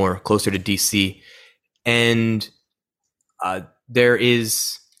Baltimore, closer to DC. And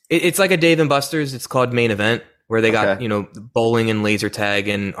it's like a Dave & Buster's. It's called Main Event, where they got, bowling and laser tag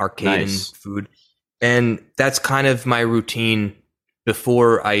and arcade and food. And that's kind of my routine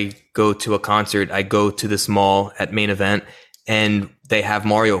before I go to a concert. I go to this mall at Main Event and they have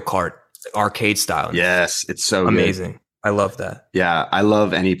Mario Kart arcade style. Yes, it's so amazing. Good. I love that. Yeah, I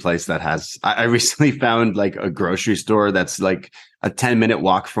love any place that has. I recently found like a grocery store that's like a 10-minute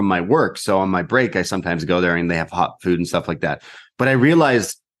walk from my work. So on my break, I sometimes go there and they have hot food and stuff like that. But I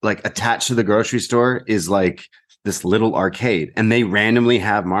realized like attached to the grocery store is like this little arcade and they randomly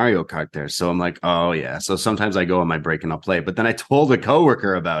have Mario Kart there. So I'm like, oh yeah. So sometimes I go on my break and I'll play. But then I told a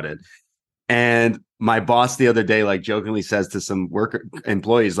coworker about it. And my boss the other day, like jokingly says to some worker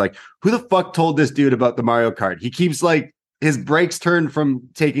employees, like, who the fuck told this dude about the Mario Kart? He keeps like his breaks turned from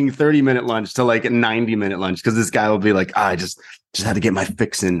taking 30-minute lunch to like a 90-minute lunch. Cause this guy will be like, I just had to get my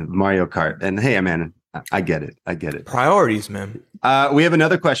fix in Mario Kart. And hey, man, I get it. Priorities, man. We have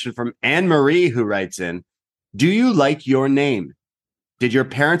another question from Anne Marie who writes in, do you like your name? Did your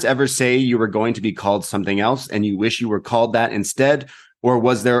parents ever say you were going to be called something else and you wish you were called that instead? Or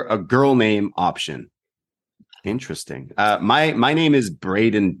was there a girl name option? Interesting. My name is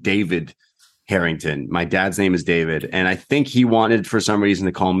Braden David Harrington. My dad's name is David. And I think he wanted for some reason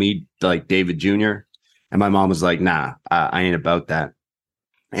to call me like David Jr. And my mom was like, nah, I ain't about that.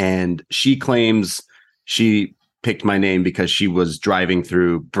 And she claims she picked my name because she was driving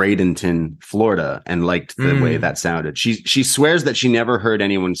through Bradenton, Florida and liked the way that sounded. She swears that she never heard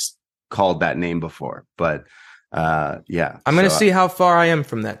anyone called that name before, but yeah. I'm going to see how far I am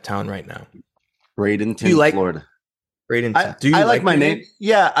from that town right now. Bradenton, Florida. Bradenton. Do you like my name?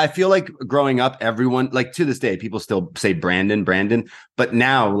 Yeah, I feel like growing up, everyone, like to this day, people still say Brandon. But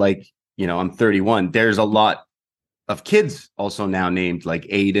now, like, I'm 31. There's a lot of kids also now named like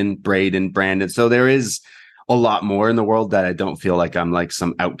Aiden, Braden, Brandon. So there is a lot more in the world that I don't feel like I'm like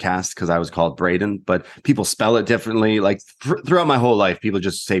some outcast because I was called Braden, but people spell it differently. Like throughout my whole life, people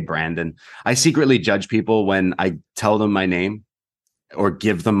just say Brandon. I secretly judge people when I tell them my name or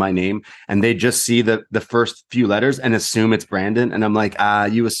give them my name and they just see the first few letters and assume it's Brandon. And I'm like,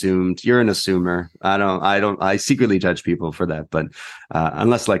 you assumed. You're an assumer. I secretly judge people for that. But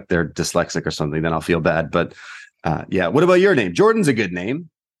unless like they're dyslexic or something, then I'll feel bad. But yeah. What about your name? Jordan's a good name.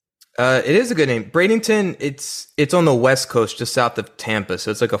 It is a good name. Bradenton, it's on the West Coast, just south of Tampa.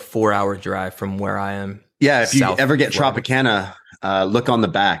 So it's like a 4-hour drive from where I am. Yeah, if you ever get Tropicana, look on the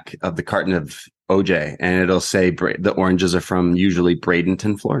back of the carton of OJ and it'll say the oranges are from usually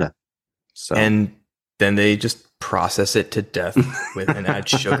Bradenton, Florida. So and then they just process it to death with and add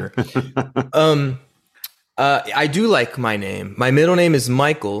sugar. I do like my name. My middle name is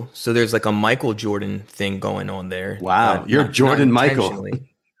Michael, so there's like a Michael Jordan thing going on there. Wow, you're Jordan Michael.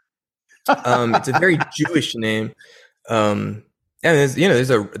 It's a very Jewish name. And there's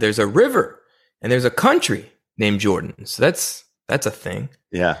a river and there's a country named Jordan. So that's a thing.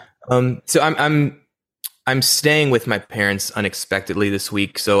 Yeah. So I'm staying with my parents unexpectedly this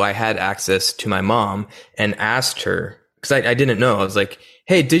week. So I had access to my mom and asked her, because I didn't know. I was like,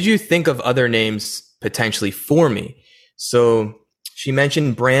 hey, did you think of other names potentially for me? So she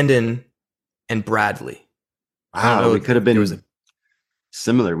mentioned Brandon and Bradley. Wow, we could have been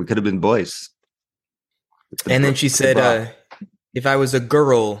similar. We could have been boys. And then she said, if I was a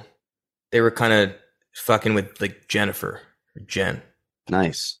girl, they were kind of fucking with like Jennifer or Jen.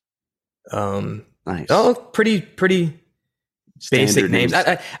 Nice. Nice. Oh, pretty basic names.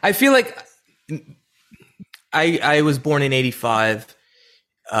 I feel like I was born in 85,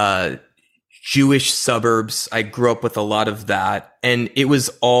 Jewish suburbs. I grew up with a lot of that, and it was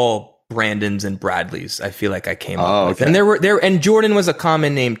all Brandons and Bradleys. I feel like I came up with, and and Jordan was a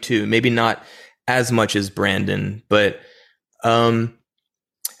common name too. Maybe not as much as Brandon, but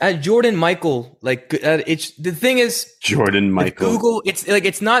Jordan Michael. Like it's the thing is Jordan Michael. Google.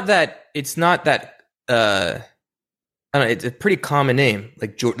 It's not that. I don't know. It's a pretty common name,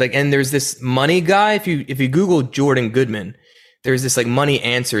 and there's this money guy. If you Google Jordan Goodman, there's this like money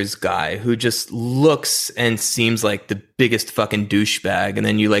answers guy who just looks and seems like the biggest fucking douchebag. And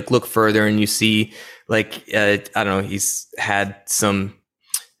then you like look further and you see like I don't know, he's had some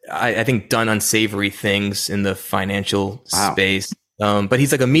I think done unsavory things in the financial space. But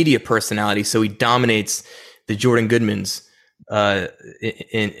he's like a media personality, so he dominates the Jordan Goodmans. So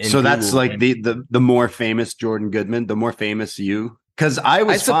Google. That's like the more famous Jordan Goodman, the more famous you. Because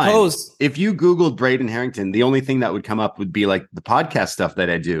I suppose fine. If you Googled Braden Harrington, the only thing that would come up would be like the podcast stuff that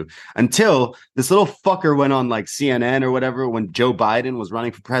I do. Until this little fucker went on like CNN or whatever when Joe Biden was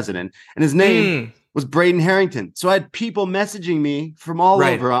running for president, and his name was Braden Harrington. So I had people messaging me from all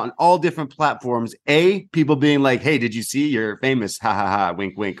over on all different platforms. People being like, "Hey, did you see? You're famous? Ha ha ha!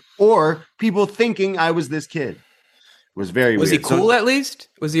 Wink wink." Or people thinking I was this kid. Was very was weird. He cool at least?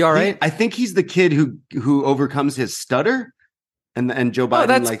 Was he all right? I think he's the kid who overcomes his stutter, and Joe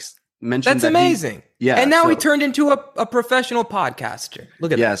Biden mentioned that's amazing. And now he turned into a professional podcaster.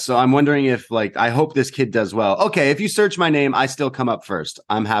 Look at that. Yeah, so I'm wondering if I hope this kid does well. Okay, if you search my name, I still come up first.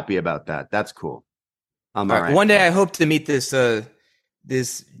 I'm happy about that. That's cool. All right. One day I hope to meet this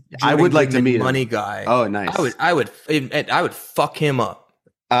this I would like to meet money him. Guy. Oh, nice. I would fuck him up.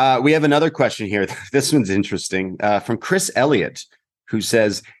 We have another question here. This one's interesting. From Chris Elliott, who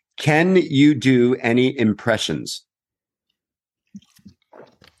says, "Can you do any impressions?"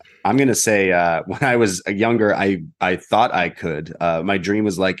 I'm going to say when I was younger, I thought I could. My dream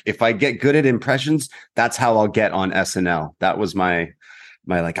was like, if I get good at impressions, that's how I'll get on SNL. That was my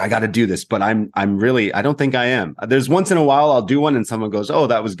like, I got to do this. But I'm really, I don't think I am. There's once in a while I'll do one and someone goes, "Oh,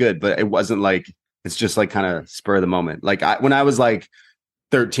 that was good." But it wasn't like, it's just like kind of spur of the moment. Like when I was like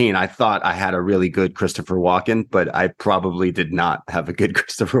 13, I thought I had a really good Christopher Walken, but I probably did not have a good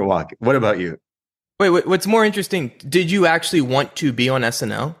Christopher Walken. What about you? Wait, what's more interesting? Did you actually want to be on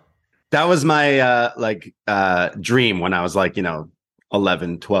SNL? That was my dream when I was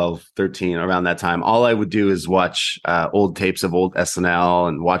 11, 12, 13, around that time. All I would do is watch old tapes of old SNL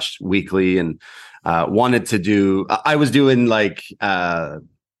and watch weekly, and wanted to do, I was doing I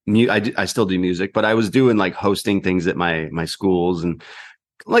still do music, but I was doing hosting things at my schools, and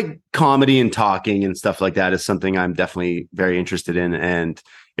comedy and talking and stuff like that is something I'm definitely very interested in. And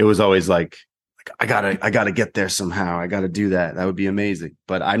it was always like I gotta get there somehow. I gotta do that. That would be amazing.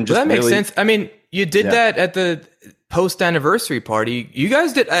 But I'm just, that makes sense. I mean, you did that at the post anniversary party. You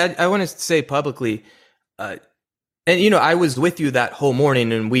guys did. I want to say publicly, and I was with you that whole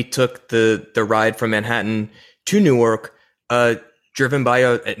morning, and we took the ride from Manhattan to Newark, driven by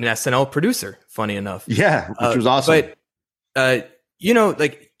an SNL producer. Funny enough, yeah, which was awesome. But and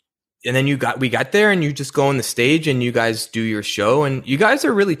then we got there, and you just go on the stage, and you guys do your show, and you guys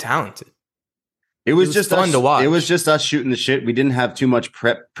are really talented. It was just fun to watch. It was just us shooting the shit. We didn't have too much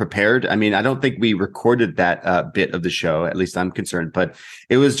prepared. I mean, I don't think we recorded that bit of the show, at least I'm concerned. But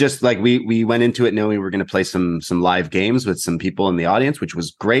it was just like we went into it knowing we were going to play some live games with some people in the audience, which was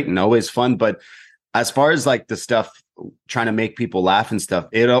great and always fun. But as far as the stuff, trying to make people laugh and stuff,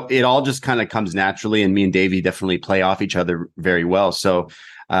 it all just kind of comes naturally. And me and Davey definitely play off each other very well. So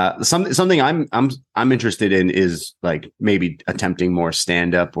something I'm interested in is maybe attempting more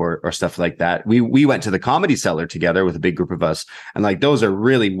stand up or stuff like that. We went to the Comedy Cellar together with a big group of us, and those are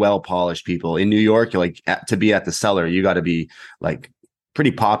really well polished people in New York. To be at the Cellar, you got to be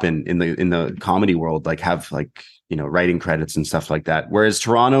pretty poppin' in the comedy world, have writing credits and stuff like that. Whereas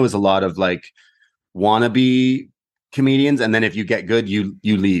Toronto is a lot of wannabe comedians, and then if you get good, you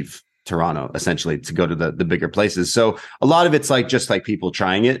leave Toronto essentially to go to the bigger places. So a lot of it's just people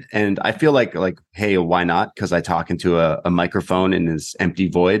trying it, and I feel like hey, why not? Because I talk into a microphone in this empty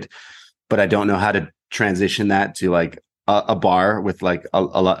void, but I don't know how to transition that to a bar with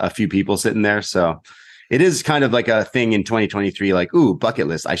a few people sitting there. So it is kind of a thing in 2023, ooh, bucket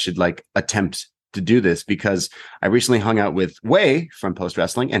list. I should attempt to do this, because I recently hung out with Wei from Post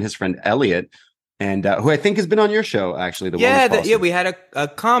Wrestling and his friend Elliot, and who I think has been on your show, actually. We had a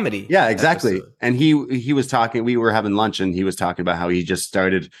comedy. Yeah, exactly. Episode. And he was talking, we were having lunch, and he was talking about how he just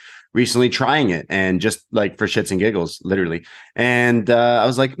started recently trying it, and just for shits and giggles, literally. And I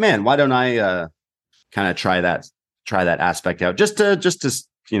was like, man, why don't I kind of try that try that aspect out just to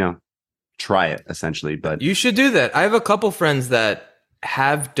try it essentially. But you should do that. I have a couple friends that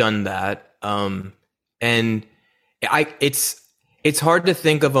have done that. And it's hard to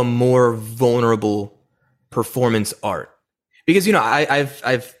think of a more vulnerable performance art because,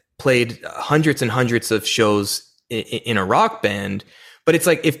 I've played hundreds and hundreds of shows in a rock band, but it's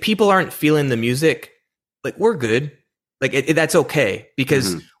like, if people aren't feeling the music, like, we're good. Like that's okay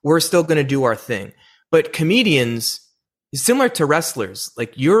because we're still going to do our thing. But comedians, similar to wrestlers,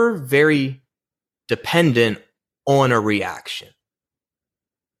 like, you're very dependent on a reaction.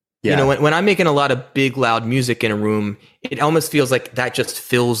 Yeah. When I'm making a lot of big, loud music in a room, it almost feels like that just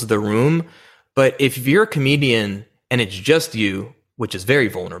fills the room. But if you're a comedian and it's just you, which is very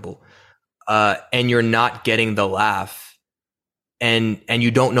vulnerable, and you're not getting the laugh and you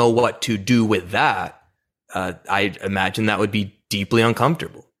don't know what to do with that, I imagine that would be deeply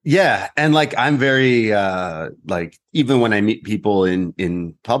uncomfortable. Yeah. And like, I'm very, even when I meet people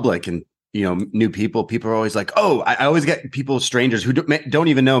in public and, new people are always like, oh, I always get people, strangers who don't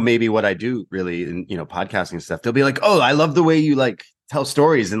even know maybe what I do really in, podcasting and stuff. They'll be like, oh, I love the way you like tell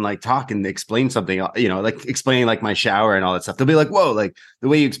stories and like talk and explain something, like explaining like my shower and all that stuff. They'll be like, whoa, like the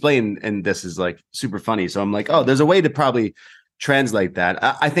way you explain and this is like super funny. So I'm like, oh, there's a way to probably translate that.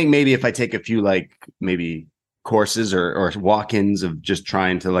 I think maybe if I take a few like maybe courses or walk-ins of just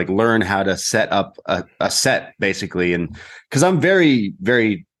trying to like learn how to set up a set basically. And because I'm very,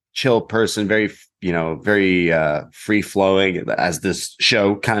 very chill person, very, very free flowing, as this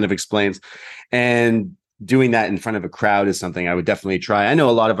show kind of explains, and doing that in front of a crowd is something I would definitely try. I know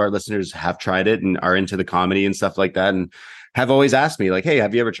a lot of our listeners have tried it and are into the comedy and stuff like that, and have always asked me like, hey,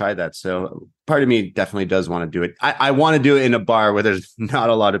 have you ever tried that? So part of me definitely does want to do it. I want to do it in a bar where there's not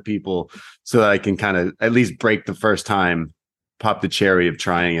a lot of people so that I can kind of at least break the first time, pop the cherry of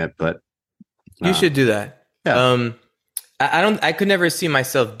trying it. But you should do that. Yeah. I could never see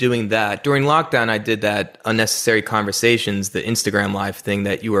myself doing that. During lockdown, I did that Unnecessary Conversations, the Instagram live thing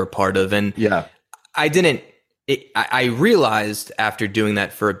that you were a part of. And yeah, I realized after doing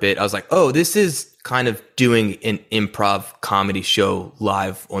that for a bit, I was like, oh, this is kind of doing an improv comedy show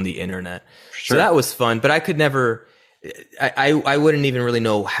live on the internet. Sure. So that was fun, but I could never, I wouldn't even really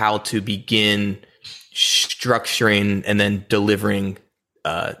know how to begin structuring and then delivering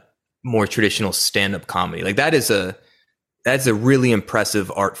more traditional stand-up comedy. Like that's a really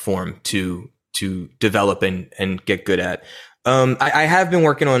impressive art form to develop and get good at. I have been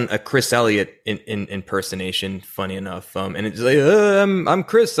working on a Chris Elliott in impersonation, funny enough. And it's like, I'm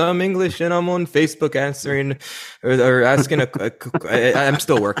Chris, I'm English, and I'm on Facebook answering or asking I'm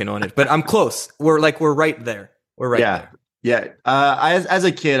still working on it, but I'm close. We're right there. We're right there. Yeah. As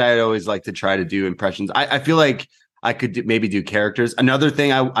a kid, I'd always like to try to do impressions. I feel like I could maybe do characters. Another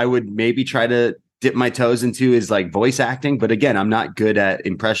thing I would maybe try to dip my toes into is like voice acting. But again, I'm not good at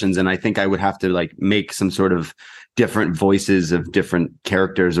impressions. And I think I would have to like make some sort of different voices of different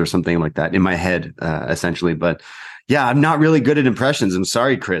characters or something like that in my head, essentially. But yeah, I'm not really good at impressions. I'm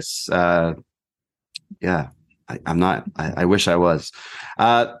sorry, Chris. Yeah, I'm not. I wish I was.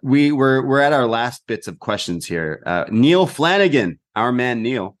 We're at our last bits of questions here. Neil Flanagan, our man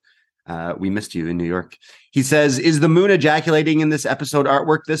Neil. We missed you in New York. He says, is the moon ejaculating in this episode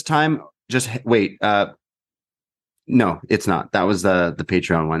artwork this time? Just wait. No, it's not. That was the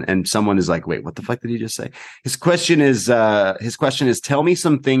Patreon one. And someone is like, wait, what the fuck did he just say? His question is, tell me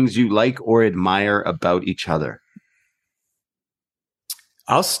some things you like or admire about each other.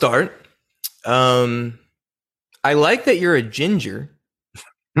 I'll start. I like that you're a ginger.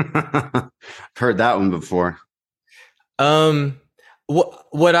 Heard that one before.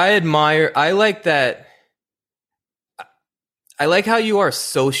 What I admire, I like that. I like how you are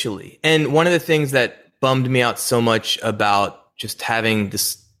socially. And one of the things that bummed me out so much about just having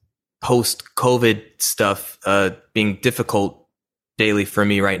this post-COVID stuff being difficult daily for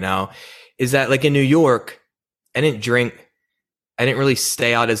me right now is that, like, in New York, I didn't drink. I didn't really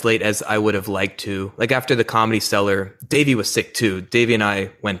stay out as late as I would have liked to. Like, after the Comedy Cellar, Davey was sick too. Davey and I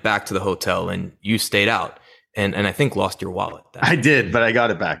went back to the hotel and you stayed out and I think lost your wallet. I did, but I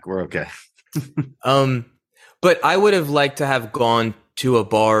got it back. We're okay. But I would have liked to have gone to a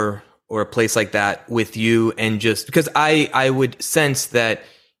bar or a place like that with you, and just because I would sense that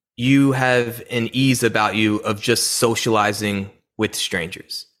you have an ease about you of just socializing with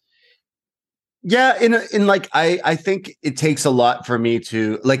strangers. Yeah, in like I think it takes a lot for me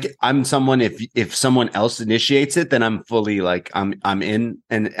to, like, I'm someone, if someone else initiates it, then I'm fully like I'm in,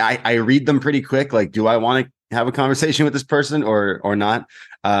 and I read them pretty quick. Like, do I want to have a conversation with this person or not?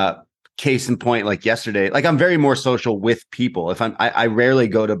 Case in point, like yesterday, like I'm very more social with people. If I rarely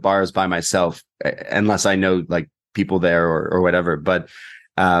go to bars by myself unless I know like people there or whatever. But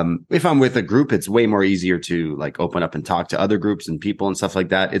if I'm with a group, it's way more easier to like open up and talk to other groups and people and stuff like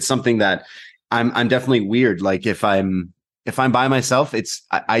that. It's something that I'm definitely weird. Like if I'm by myself,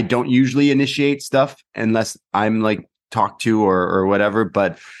 I don't usually initiate stuff unless I'm like talked to or whatever.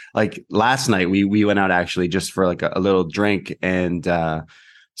 But like last night we went out actually just for like a little drink, and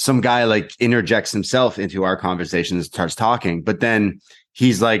some guy like interjects himself into our conversation and starts talking, but then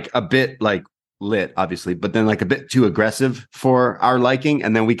he's like a bit like lit, obviously, but then like a bit too aggressive for our liking.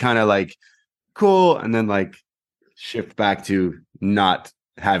 And then we kind of like, cool. And then like shift back to not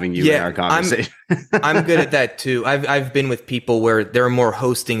having you in our conversation. I'm good at that too. I've been with people where they're more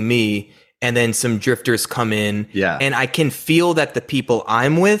hosting me, and then some drifters come in. Yeah. And I can feel that the people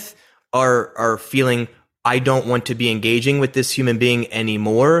I'm with are feeling I don't want to be engaging with this human being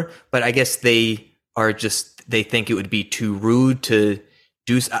anymore. But I guess they think it would be too rude to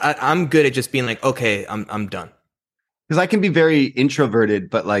do. I'm good at just being like, okay, I'm done. Because I can be very introverted,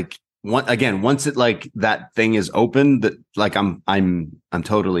 but like once it like that thing is open, that like I'm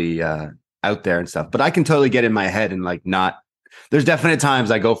totally out there and stuff. But I can totally get in my head and like not. There's definite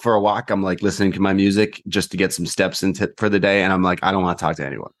times I go for a walk. I'm like listening to my music just to get some steps into for the day, and I'm like, I don't want to talk to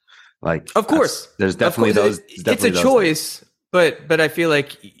anyone. Like, of course, there's definitely those. It's a choice, but I feel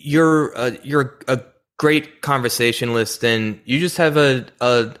like you're a great conversationalist, and you just have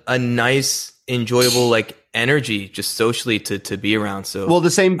a nice, enjoyable like energy just socially to be around. So well,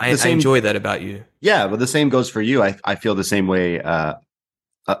 I enjoy that about you. Yeah, but the same goes for you. I feel the same way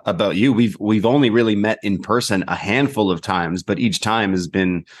about you. We've only really met in person a handful of times, but each time has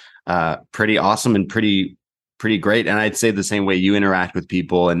been pretty awesome and pretty great. And I'd say the same way you interact with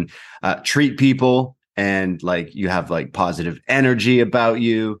people and treat people, and like you have like positive energy about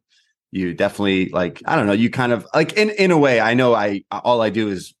you. You definitely like, I don't know, you kind of like in a way, I know all I do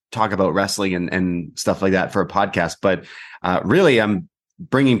is talk about wrestling and stuff like that for a podcast, but really I'm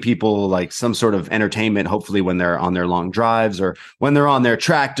bringing people like some sort of entertainment, hopefully when they're on their long drives or when they're on their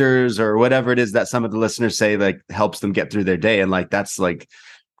tractors or whatever it is that some of the listeners say like helps them get through their day. And like, that's like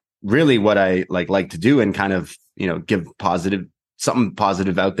really what I like to do, and kind of, give something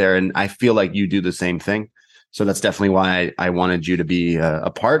positive out there. And I feel like you do the same thing. So that's definitely why I wanted you to be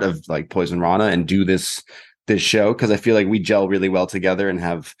a part of like Poison Rana and do this show, because I feel like we gel really well together and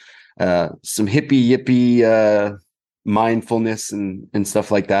have some hippie yippie mindfulness and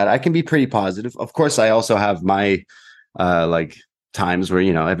stuff like that. I can be pretty positive. Of course, I also have my like times where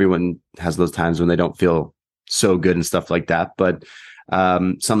everyone has those times when they don't feel so good and stuff like that. But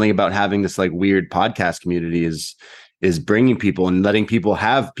something about having this like weird podcast community is bringing people and letting people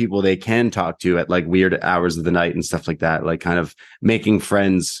have people they can talk to at like weird hours of the night and stuff like that, like kind of making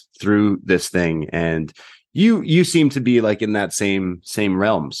friends through this thing. And you seem to be like in that same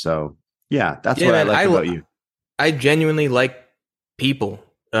realm. So yeah, that's what I like about you. I genuinely like people,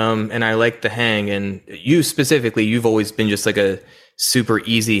 and I like the hang. And you specifically, you've always been just like a super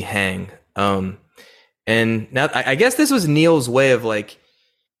easy hang. And now I guess this was Neil's way of like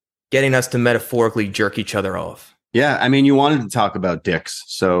getting us to metaphorically jerk each other off. Yeah, I mean, you wanted to talk about dicks,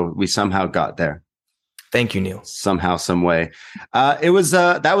 so we somehow got there. Thank you, Neil. Somehow, some way. It was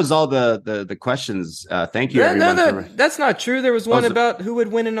that was all the questions. Thank you, everyone. No, that's not true. There was one about who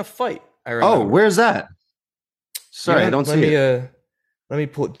would win in a fight. I remember. Oh, where's that? Sorry, I don't see it. Let me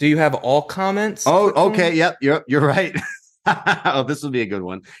pull. Do you have all comments? Oh, okay. Yep, you're right. Oh, this will be a good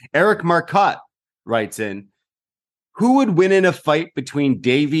one. Eric Marcotte writes in, who would win in a fight between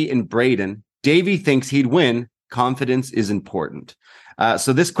Davey and Braden? Davey thinks he'd win. Confidence is important.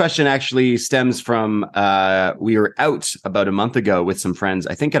 So this question actually stems from we were out about a month ago with some friends,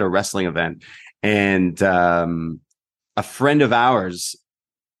 I think at a wrestling event. And a friend of ours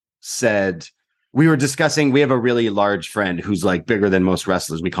said, we were discussing, we have a really large friend who's like bigger than most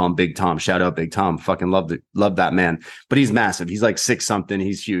wrestlers. We call him Big Tom. Shout out Big Tom. Fucking love that man. But he's massive. He's like 6 something.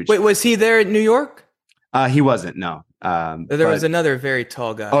 He's huge. Wait, was he there in New York? He wasn't, no. There was another very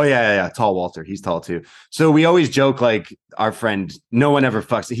tall guy. Oh yeah. Tall Walter. He's tall too. So we always joke like our friend, no one ever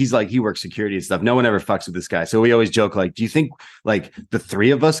fucks. He's like, he works security and stuff. No one ever fucks with this guy. So we always joke like, do you think like the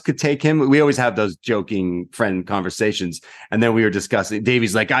 3 of us could take him? We always have those joking friend conversations. And then we were discussing,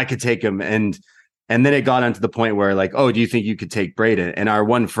 Davey's like, I could take him. And then it got onto the point where like, oh, do you think you could take Braden? And our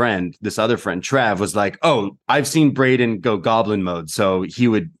one friend, this other friend, Trav, was like, oh, I've seen Braden go goblin mode. So he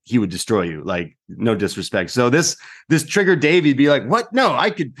would destroy you. Like, no disrespect. So this triggered Davey be like, what? No, I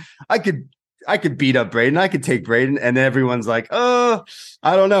could beat up Braden. I could take Braden. And then everyone's like, oh,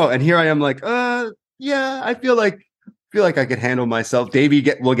 I don't know. And here I am like, yeah, I feel like I could handle myself. Davey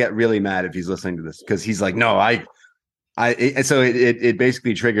will get really mad if he's listening to this, because he's like, no, so it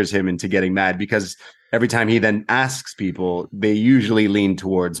basically triggers him into getting mad, because every time he then asks people, they usually lean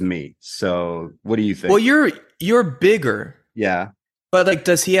towards me. So what do you think? Well, you're bigger. Yeah. But like,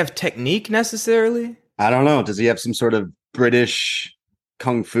 does he have technique necessarily? I don't know. Does he have some sort of British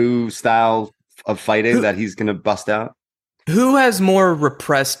kung fu style of fighting that he's going to bust out? Who has more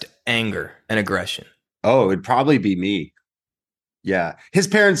repressed anger and aggression? Oh, it'd probably be me. Yeah. His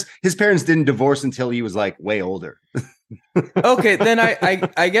parents didn't divorce until he was like way older. Okay, then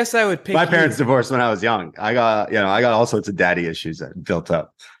I guess I would pick My parents divorced when I was young. I got all sorts of daddy issues that built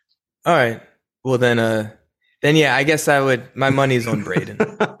up. All right. Well, then yeah, I guess I would. My money's on Braden.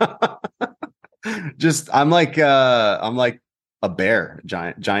 I'm like a bear,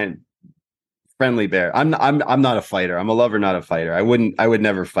 giant friendly bear. I'm not a fighter. I'm a lover, not a fighter. I would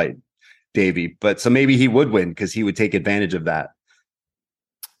never fight Davey, but so maybe he would win because he would take advantage of that.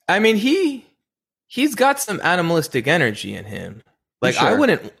 I mean, he's got some animalistic energy in him. Like sure.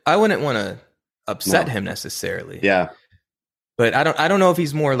 I wouldn't want to upset him necessarily. Yeah. But I don't know if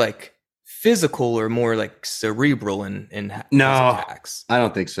he's more like physical or more like cerebral in his attacks. I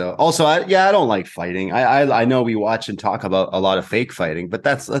don't think so. Also, I don't like fighting. I know we watch and talk about a lot of fake fighting, but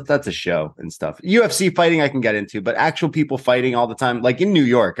that's a show and stuff. UFC fighting I can get into, but actual people fighting all the time, like in New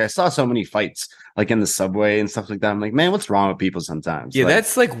York, I saw so many fights like in the subway and stuff like that. I'm like, man, what's wrong with people sometimes? Yeah, like,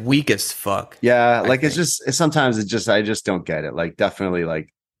 that's like weak as fuck. Yeah, like sometimes I just don't get it. Like definitely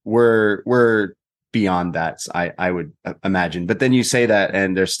like we're beyond that, I would imagine. But then you say that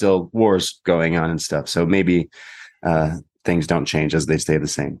and there's still wars going on and stuff. So maybe things don't change as they stay the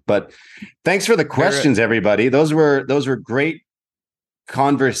same. But thanks for the questions, everybody. Those were great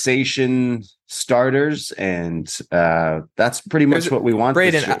conversation starters, and that's pretty much what we want.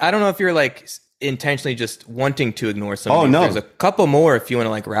 Braden, I don't know if you're like intentionally just wanting to ignore some. Oh, no. There's a couple more if you want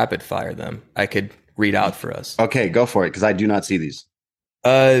to like rapid fire them. I could read out for us. Okay, go for it, because I do not see these.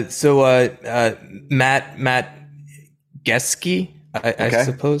 Matt Geske, I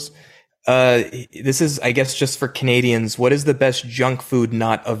suppose. This is, I guess, just for Canadians. What is the best junk food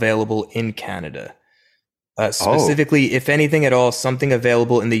not available in Canada? Specifically, if anything at all, something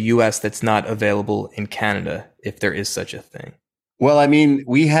available in the US that's not available in Canada, if there is such a thing. Well, I mean,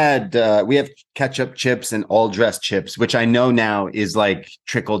 we have ketchup chips and all dressed chips, which I know now is like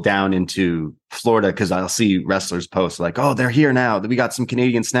trickled down into Florida, because I'll see wrestlers post like, oh, they're here now. We got some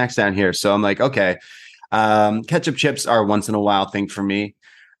Canadian snacks down here. So I'm like, okay. Ketchup chips are a once in a while thing for me.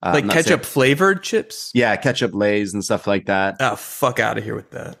 Like ketchup flavored chips? Yeah, ketchup Lays and stuff like that. Oh, fuck out of here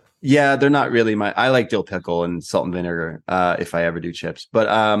with that. Yeah, they're not really I like dill pickle and salt and vinegar if I ever do chips. But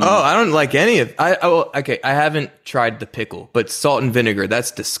I don't like any of I haven't tried the pickle, but salt and vinegar,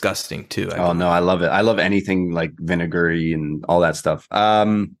 that's disgusting too. No, I love it. I love anything like vinegary and all that stuff.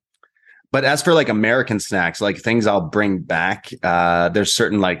 But as for like American snacks, like things I'll bring back, there's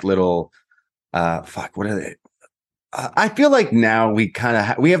certain like little what are they? I feel like now we kind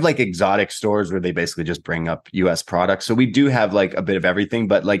of we have like exotic stores where they basically just bring up US products. So we do have like a bit of everything,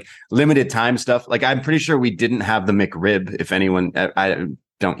 but like limited time stuff. Like I'm pretty sure we didn't have the McRib. If anyone, I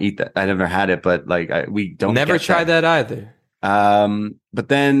don't eat that. I never had it, but like we don't. Never tried that either. But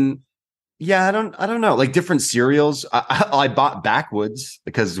then, yeah, I don't know. Like different cereals. I bought Backwoods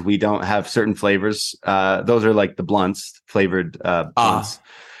because we don't have certain flavors. Those are like the blunts flavored blunts.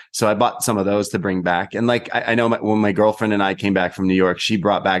 So I bought some of those to bring back. And like, I know when my girlfriend and I came back from New York, she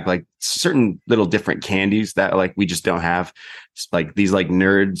brought back like certain little different candies that like we just don't have. It's like these like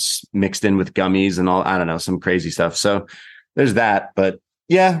nerds mixed in with gummies and all, I don't know, some crazy stuff. So there's that. But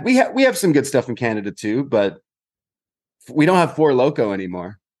yeah, we have some good stuff in Canada too, but we don't have Four Loko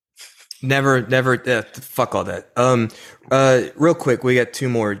anymore. Never, fuck all that. Real quick, we got two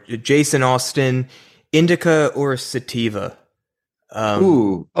more. Jason Austin, indica or sativa?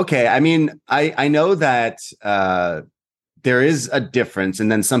 Okay. I mean, I know that there is a difference,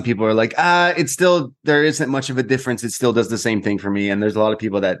 and then some people are like, it's still, there isn't much of a difference. It still does the same thing for me. And there's a lot of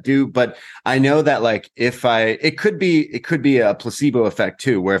people that do, but I know that like it could be a placebo effect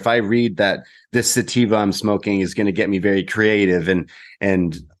too, where if I read that this sativa I'm smoking is going to get me very creative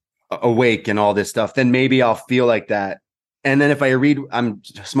and awake and all this stuff, then maybe I'll feel like that. And then if I read I'm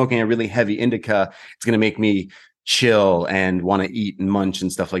smoking a really heavy indica, it's going to make me chill and want to eat and munch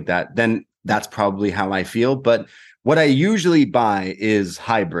and stuff like that, then that's probably how I feel. But what I usually buy is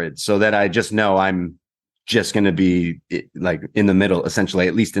hybrid, so that I just know I'm just going to be like in the middle, essentially,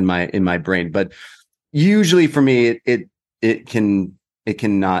 at least in my brain. But usually for me, it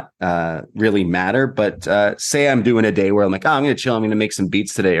cannot really matter. But say I'm doing a day where I'm like, I'm going to chill, I'm going to make some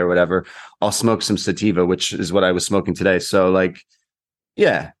beats today or whatever, I'll smoke some sativa, which is what I was smoking today. So like,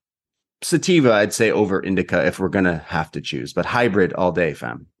 yeah. sativa, I'd say over indica if we're gonna have to choose, but hybrid all day,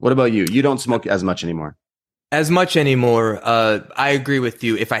 fam. What about you? You don't smoke as much anymore. I agree with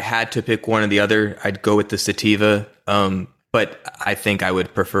you. If I had to pick one or the other, I'd go with the sativa. But I think I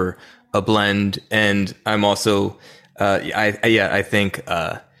would prefer a blend. And I'm also, I think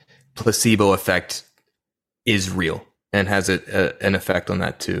placebo effect is real and has an effect on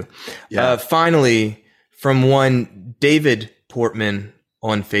that too. Yeah. Finally, from one David Portman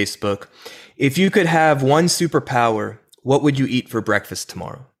on Facebook, if you could have one superpower, what would you eat for breakfast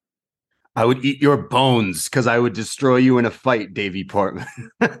tomorrow? I would eat your bones because I would destroy you in a fight, Davy Portman.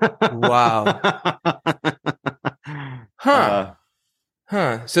 Wow.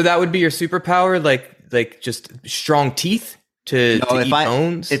 So that would be your superpower, like just strong teeth to eat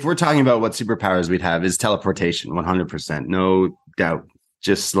bones? If we're talking about what superpowers we'd have, is teleportation, 100%. No doubt.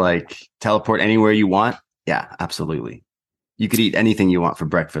 Just like teleport anywhere you want. Yeah, absolutely. You could eat anything you want for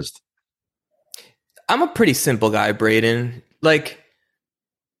breakfast. I'm a pretty simple guy, Braden. Like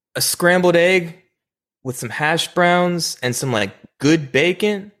a scrambled egg with some hash browns and some like good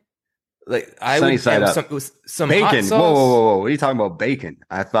bacon. Like I Sunny would side have up. some bacon. hot sauce. Whoa! What are you talking about? Bacon?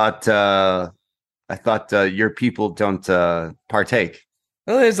 I thought your people don't partake.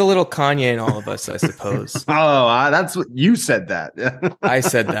 Well, there's a little Kanye in all of us, I suppose. That's what you said. That I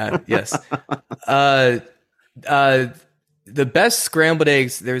said that. Yes. The best scrambled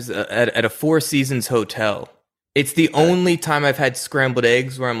eggs there's at a Four Seasons hotel. It's the only time I've had scrambled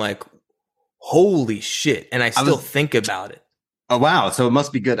eggs where I'm like, holy shit. And I still think about it. Oh, wow. So it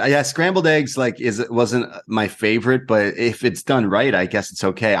must be good. Yeah. Scrambled eggs, wasn't my favorite, but if it's done right, I guess it's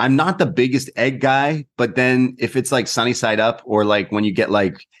okay. I'm not the biggest egg guy, but then if it's like sunny side up or like when you get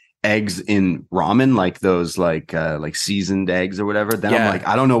like eggs in ramen, like those, like seasoned eggs or whatever, then I'm like,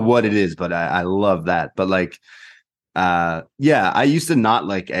 I don't know what it is, but I love that. But like, I used to not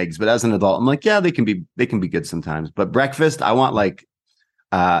like eggs, but as an adult, I'm like, yeah, they can be good sometimes. But breakfast, I want like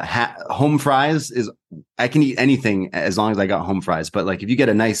home fries. I can eat anything as long as I got home fries. But like if you get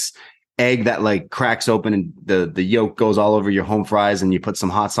a nice egg that like cracks open and the yolk goes all over your home fries and you put some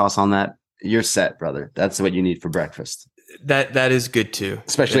hot sauce on that, you're set, brother. That's what you need for breakfast. That is good too,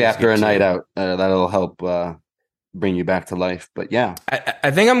 especially after a night out. That'll help bring you back to life. But yeah,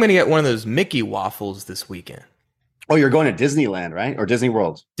 I think I'm gonna get one of those Mickey waffles this weekend. Oh, you're going to Disneyland, right? Or Disney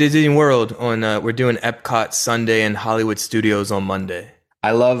World? Disney World on we're doing Epcot Sunday and Hollywood Studios on Monday.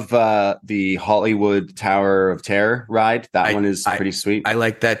 I love the Hollywood Tower of Terror ride. That one is pretty sweet. I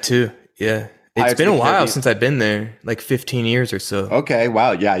like that too. Yeah. It's been a while since I've been there, like 15 years or so. Okay.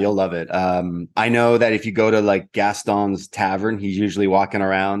 Wow. Yeah, you'll love it. I know that if you go to like Gaston's Tavern, he's usually walking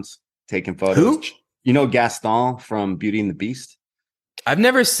around taking photos. Who? You know Gaston from Beauty and the Beast? I've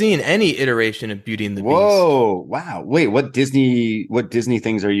never seen any iteration of Beauty and the Beast. Whoa. Wow. Wait, what Disney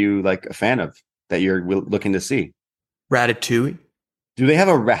things are you like a fan of that you're looking to see? Ratatouille. Do they have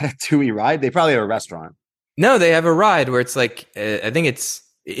a Ratatouille ride? They probably have a restaurant. No, they have a ride where it's like, I think it's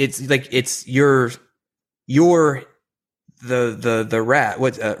like, it's your the rat,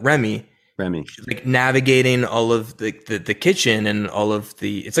 Remy, like navigating all of the kitchen and all of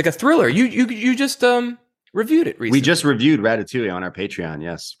it's like a thriller. You just, reviewed it recently. We just reviewed Ratatouille on our Patreon.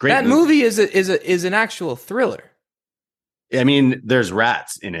 Yes, great. That movie is an actual thriller. I mean, there's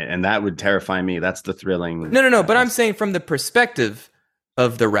rats in it, and that would terrify me. That's the thrilling. No. But I'm saying from the perspective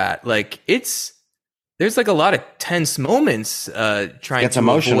of the rat, like there's like a lot of tense moments trying to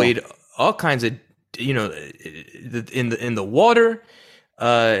avoid all kinds of in the water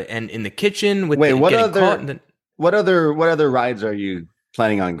and in the kitchen. With what other rides are you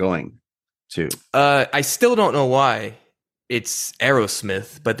planning on going to? I still don't know why it's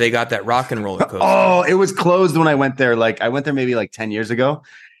Aerosmith, but they got that rock and roller coaster. Oh, it was closed when I went there. Like I went there maybe like 10 years ago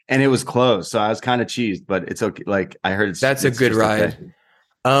and it was closed. So I was kind of cheesed, but it's okay. Like I heard that's a good ride.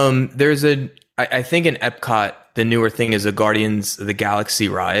 Okay. I think in Epcot, the newer thing is a Guardians of the Galaxy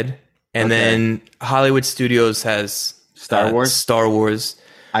ride. And then Hollywood Studios has Star Wars.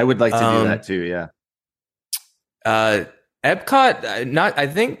 I would like to do that too. Yeah. Epcot, I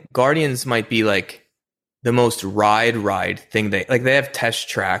think Guardians might be like the most ride thing. They have Test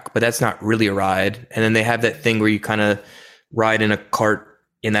Track, but that's not really a ride. And then they have that thing where you kind of ride in a cart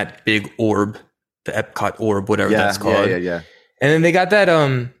in that big orb, the Epcot orb, whatever that's called. Yeah. And then they got that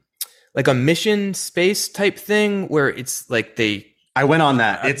like a mission space type thing where it's like I went on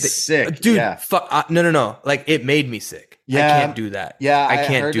that. It's sick, dude. Yeah. No. Like it made me sick. Yeah. I can't do that. Yeah, I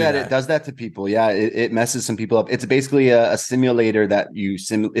can't heard do that. that. It does that to people. Yeah, it messes some people up. It's basically a simulator that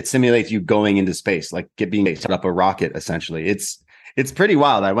it simulates you going into space, like being set up a rocket. Essentially, it's pretty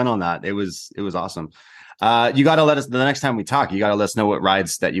wild. I went on that. It was awesome. You got to let us, the next time we talk, you got to let us know what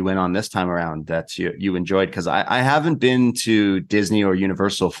rides that you went on this time around that you enjoyed. Because I haven't been to Disney or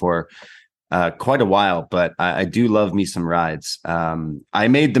Universal for quite a while, but I do love me some rides. I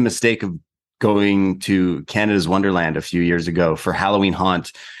made the mistake of going to Canada's Wonderland a few years ago for Halloween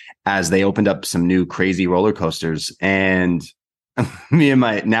Haunt as they opened up some new crazy roller coasters. And me and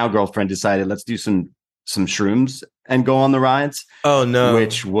my now girlfriend decided, let's do some shrooms and go on the rides. Oh, no.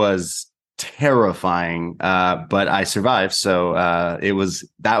 Which was terrifying, but I survived. So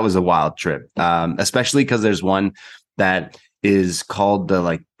that was a wild trip, especially because there's one that is called the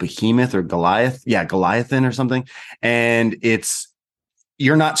like Behemoth or Goliath. Yeah, Goliathan or something. And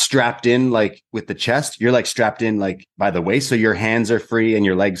you're not strapped in like with the chest. You're like strapped in like by the waist. So your hands are free and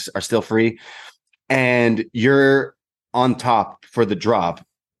your legs are still free. And you're on top for the drop.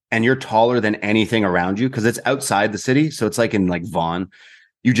 And you're taller than anything around you because it's outside the city. So it's like in like Vaughan.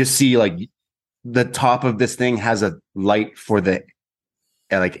 You just see like the top of this thing has a light for the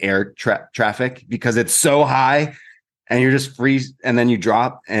like air traffic because it's so high and you're just free. And then you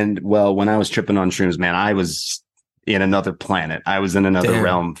drop. And well, when I was tripping on shrooms, man, I was in another planet. I was in another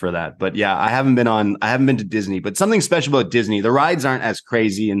realm for that. But yeah, I haven't been to Disney, but something special about Disney. The rides aren't as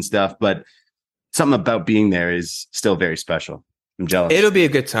crazy and stuff, but something about being there is still very special. I'm jealous. It'll be a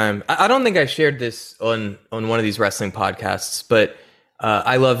good time. I don't think I shared this on one of these wrestling podcasts, but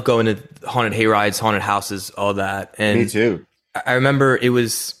I love going to haunted hayrides, haunted houses, all that. And me too. I remember it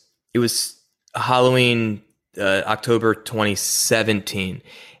was Halloween, October 2017.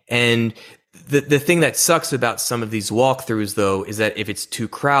 And the thing that sucks about some of these walkthroughs, though, is that if it's too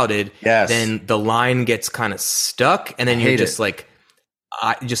crowded, then the line gets kind of stuck, and then you're just like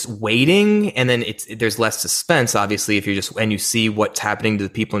just waiting, and then there's less suspense, obviously, if you see what's happening to the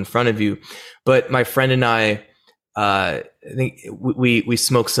people in front of you. But my friend and I think we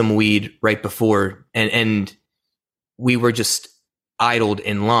smoked some weed right before, and we were just idled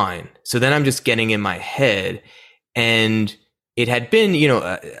in line. So then I'm just getting in my head, and it had been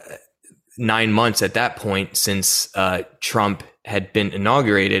 9 months at that point since Trump had been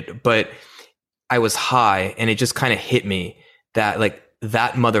inaugurated, but I was high, and it just kind of hit me that like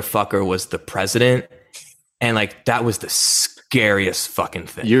that motherfucker was the president, and like that was the scariest fucking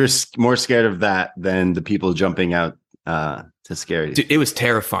thing. You're more scared of that than the people jumping out to scare you. Dude, it was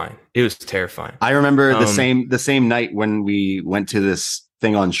terrifying. I remember the same night when we went to this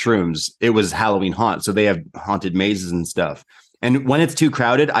thing on shrooms. It was Halloween Haunt, so they have haunted mazes and stuff. And when it's too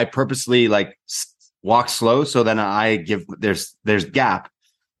crowded, I purposely like walk slow so then there's gap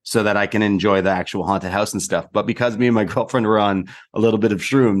so that I can enjoy the actual haunted house and stuff. But because me and my girlfriend were on a little bit of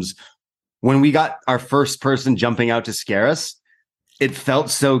shrooms, when we got our first person jumping out to scare us, it felt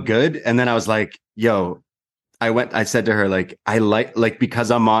so good. And then I was like, yo, I said to her, like, I like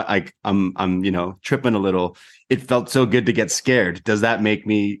because I'm on, like, I'm, tripping a little. It felt so good to get scared. Does that make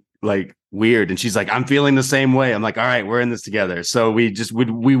me like weird? And she's like, I'm feeling the same way. I'm like, all right, we're in this together. So we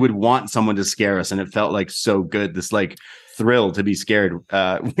would want someone to scare us. And it felt like so good. This like thrill to be scared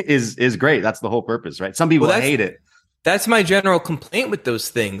is great. That's the whole purpose, right? Some people hate it. That's my general complaint with those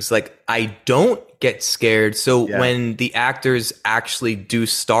things. Like, I don't get scared. So when the actors actually do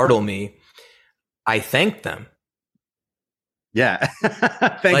startle me, I thank them. Yeah.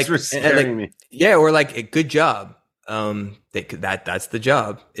 Thanks for scaring me. Yeah. Or like, good job. That's the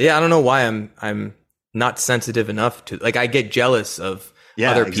job. Yeah. I don't know why I'm not sensitive enough to, like, I get jealous of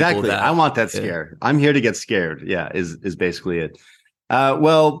other people. Exactly. I want that scare. I'm here to get scared. Yeah. Is basically it.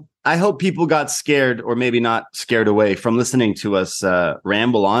 Well, I hope people got scared, or maybe not scared away, from listening to us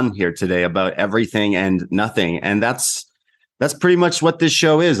ramble on here today about everything and nothing. And that's pretty much what this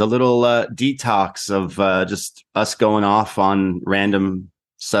show is, a little detox of just us going off on random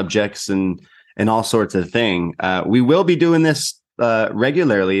subjects and all sorts of thing. We will be doing this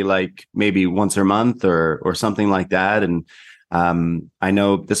regularly, like maybe once a month or something like that. And I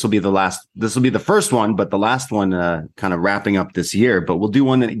know this will be the first one, but the last one kind of wrapping up this year. But we'll do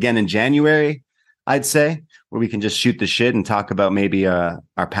one again in January, I'd say, where we can just shoot the shit and talk about maybe our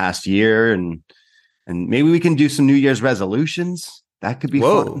past year, and maybe we can do some New Year's resolutions. That could be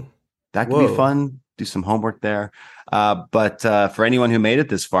fun. That could be fun. Do some homework there. But for anyone who made it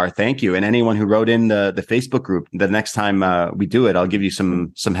this far, thank you. And anyone who wrote in the Facebook group, the next time we do it, I'll give you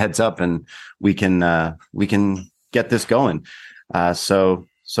some heads up, and we can get this going. So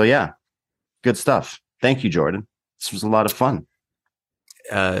yeah, good stuff. Thank you, Jordan. This was a lot of fun.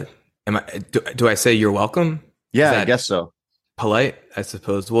 Do I say you're welcome? Yeah, I guess so. Polite, I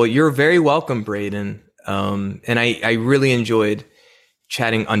suppose. Well, you're very welcome, Braden. And I really enjoyed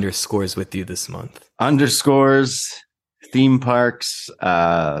chatting underscores with you this month. Underscores, theme parks,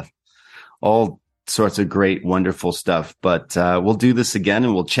 all sorts of great, wonderful stuff. But we'll do this again,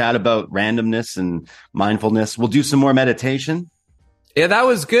 and we'll chat about randomness and mindfulness. We'll do some more meditation. Yeah, that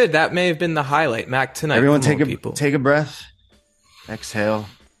was good. That may have been the highlight, Mac, tonight. Everyone take a breath. Exhale.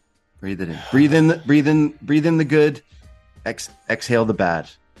 Breathe it in. Breathe in the good. Exhale the bad.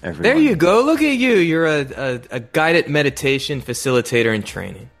 Everyone. There you go. Look at you. You're a guided meditation facilitator in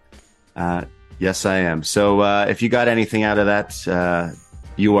training. Yes, I am. So if you got anything out of that,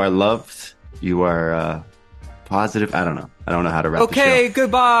 you are loved. You are positive. I don't know how to wrap the show. Okay,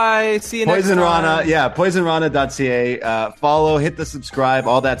 goodbye. See you next time. PoisonRana. Follow, hit the subscribe,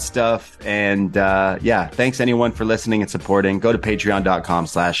 all that stuff. And thanks anyone for listening and supporting. Go to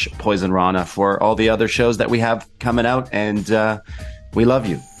patreon.com/PoisonRana for all the other shows that we have coming out. And we love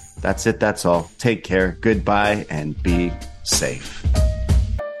you. That's it. That's all. Take care. Goodbye and be safe.